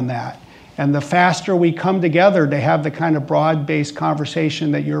started on that, and the faster we come together to have the kind of broad-based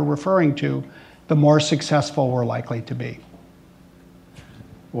conversation that you're referring to, the more successful we're likely to be.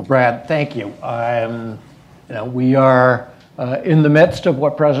 Well, Brad, thank you. We are in the midst of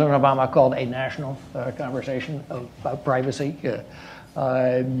what President Obama called a national conversation about privacy.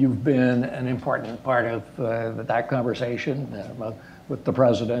 You've been an important part of that conversation with the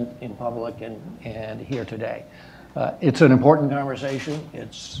president in public and here today. It's an important conversation.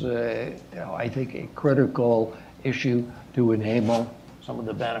 It's, I think, a critical issue to enable some of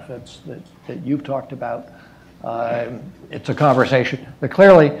the benefits that you've talked about. It's a conversation that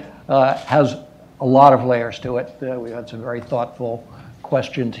clearly has a lot of layers to it. We've had some very thoughtful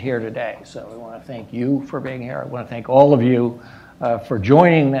questions here today. So we want to thank you for being here. I want to thank all of you for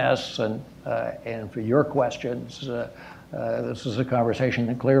joining this and for your questions. This is a conversation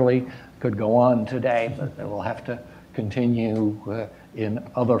that clearly could go on today, but it will have to continue in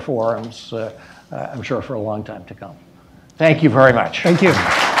other forums, I'm sure, for a long time to come. Thank you very much. Thank you.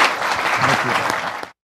 Thank you.